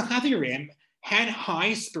year. It was the Chavirim had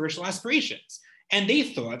high spiritual aspirations. And they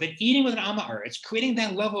thought that eating with an Ami Aretz, creating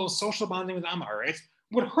that level of social bonding with Ami Aretz,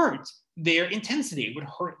 would hurt their intensity, would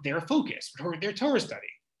hurt their focus, would hurt their Torah study.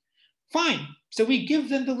 Fine, so we give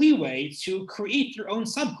them the leeway to create their own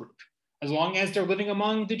subgroup, as long as they're living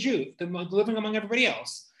among the Jews, living among everybody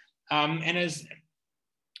else, and as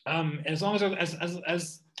long as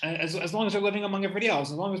they're living among everybody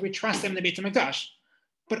else, as long as we trust them in the Beit HaMikdash.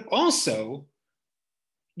 But also,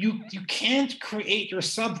 you can't create your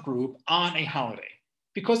subgroup on a holiday,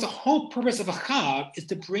 because the whole purpose of a Chag is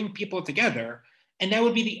to bring people together, and that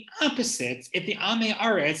would be the opposite if the Amei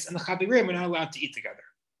Aretz and the Chavirim were not allowed to eat together.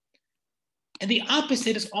 And the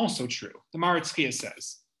opposite is also true. The Maharatz Chios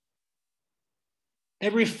says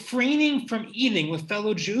that refraining from eating with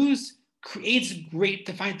fellow Jews creates great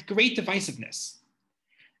divisiveness.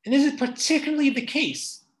 And this is particularly the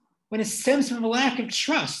case when it stems from a lack of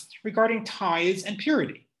trust regarding tithes and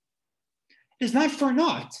purity. It is not for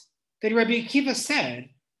naught that Rabbi Akiva said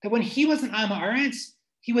that when he was in Am Haaretz,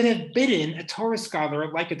 he would have bidden a Torah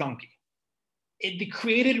scholar like a donkey. It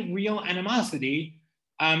created real animosity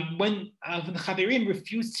when the Chavirim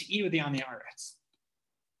refused to eat with the Am Haaretz.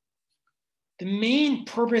 The main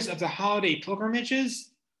purpose of the holiday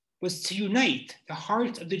pilgrimages was to unite the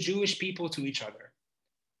heart of the Jewish people to each other.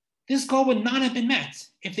 This goal would not have been met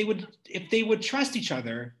if they would trust each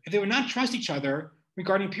other, if they would not trust each other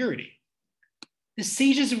regarding purity. The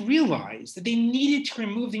sages realized that they needed to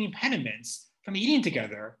remove the impediments from eating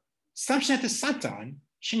together, such that the Satan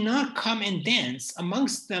should not come and dance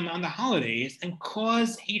amongst them on the holidays and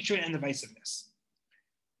cause hatred and divisiveness.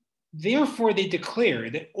 Therefore, they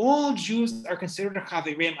declared that all Jews are considered a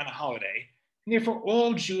chavirim on a holiday, and therefore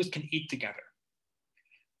all Jews can eat together.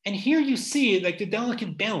 And here you see like the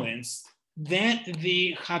delicate balance that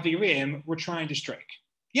the chavirim were trying to strike.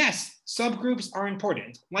 Yes, subgroups are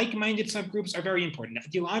important. Like-minded subgroups are very important.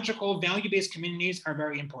 Ideological, value-based communities are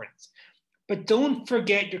very important. But don't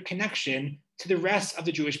forget your connection to the rest of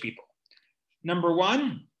the Jewish people. Number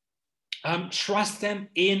one, trust them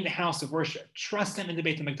in the house of worship. Trust them in the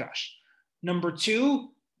Beit HaMikdash. Number two,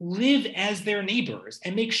 live as their neighbors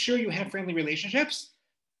and make sure you have friendly relationships,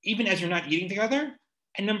 even as you're not eating together.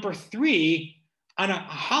 And number three, on a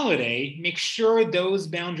holiday, make sure those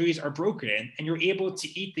boundaries are broken and you're able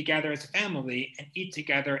to eat together as a family and eat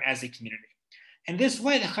together as a community. And this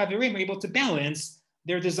way, the Chavirim are able to balance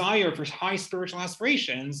their desire for high spiritual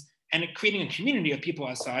aspirations and creating a community of people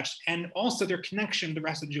as such, and also their connection to the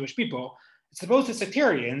rest of the Jewish people, as opposed to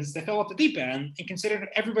sectarians that fell off the deep end and considered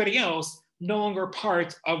everybody else no longer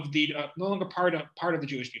part of the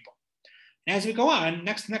Jewish people. And as we go on,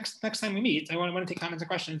 next time we meet, I want to take comments and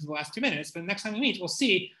questions in the last 2 minutes, but next time we meet, we'll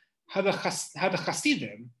see how the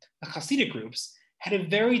Hasidim, the Hasidic groups, had a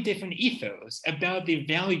very different ethos about the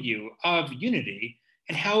value of unity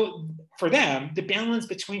and how, for them, the balance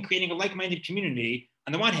between creating a like-minded community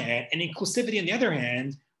on the one hand and inclusivity on the other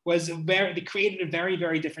hand they created a very,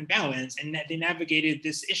 very different balance, and they navigated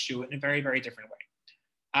this issue in a very, very different way.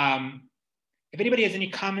 If anybody has any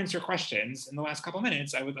comments or questions in the last couple of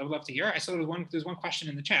minutes, I would love to hear. I saw there's one question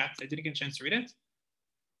in the chat. I didn't get a chance to read it.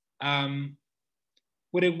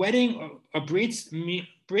 Would a wedding, a Brit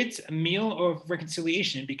meal of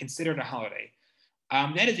reconciliation be considered a holiday?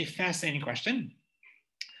 That is a fascinating question.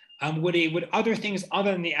 Would other things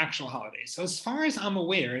other than the actual holidays? So as far as I'm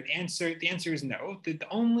aware, the answer is no. The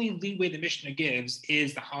only leeway the Mishnah gives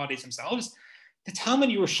is the holidays themselves. The Talmud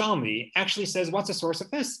Yerushalmi actually says, what's the source of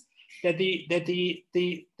this? That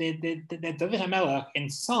David HaMelech in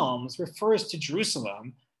Psalms refers to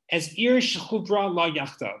Jerusalem as Ir Shechubra La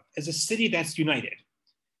Yachtav, as a city that's united.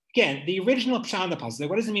 again, the original pshat in the puzzle,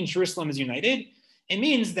 what does it mean Jerusalem is united? It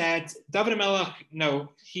means that David HaMelech,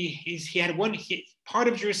 he had part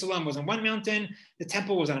of Jerusalem was on one mountain, the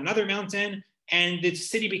temple was on another mountain, and the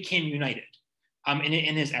city became united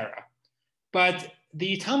in his era. But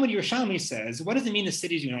the Talmud Yerushalmi says, what does it mean the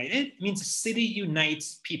city is united? It means the city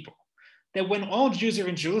unites people. That when all Jews are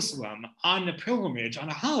in Jerusalem on a pilgrimage, on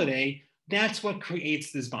a holiday, that's what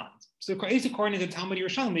creates this bond. So at least according to the Talmud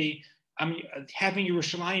Yerushalmi, having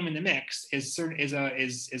Yerushalayim in the mix is an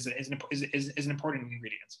important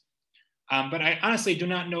ingredient. But I honestly do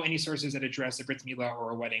not know any sources that address a brit milah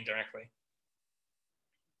or a wedding directly.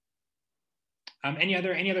 Any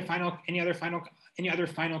other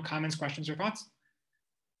final comments, questions, or thoughts?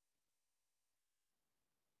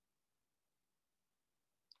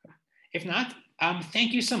 If not,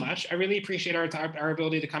 thank you so much. I really appreciate our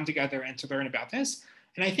ability to come together and to learn about this.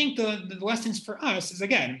 And I think the lessons for us is,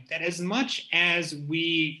 again, that as much as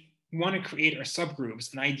we want to create our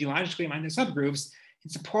subgroups and ideologically minded subgroups,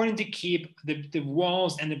 it's important to keep the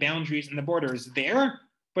walls and the boundaries and the borders there,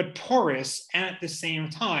 but porous at the same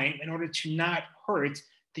time in order to not hurt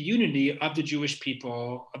the unity of the Jewish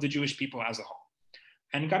people as a whole.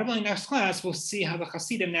 And God willing, next class, we'll see how the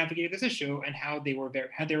Hasidim navigated this issue and how they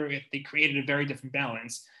created a very different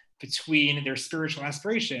balance between their spiritual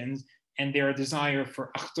aspirations and their desire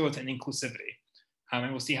for achdut and inclusivity.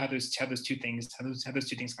 And we'll see how those two things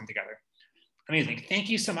come together. Amazing. Thank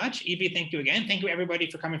you so much, Evie. Thank you again. Thank you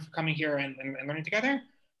everybody for coming here and learning together.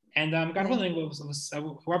 And God willing,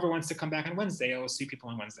 whoever wants to come back on Wednesday, I will see people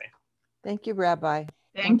on Wednesday. Thank you, Rabbi.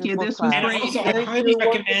 Thank you. This was great. Also, I highly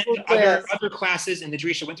recommend other classes in the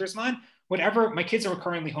Drisha Wintersman. Whatever, my kids are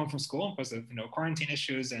currently home from school because of quarantine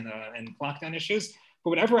issues and lockdown issues. But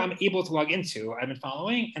whatever I'm able to log into, I've been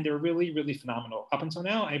following, and they're really, really phenomenal. Up until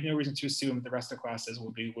now, I have no reason to assume that the rest of the classes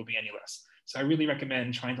will be any less. So I really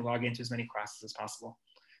recommend trying to log into as many classes as possible.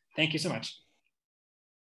 Thank you so much.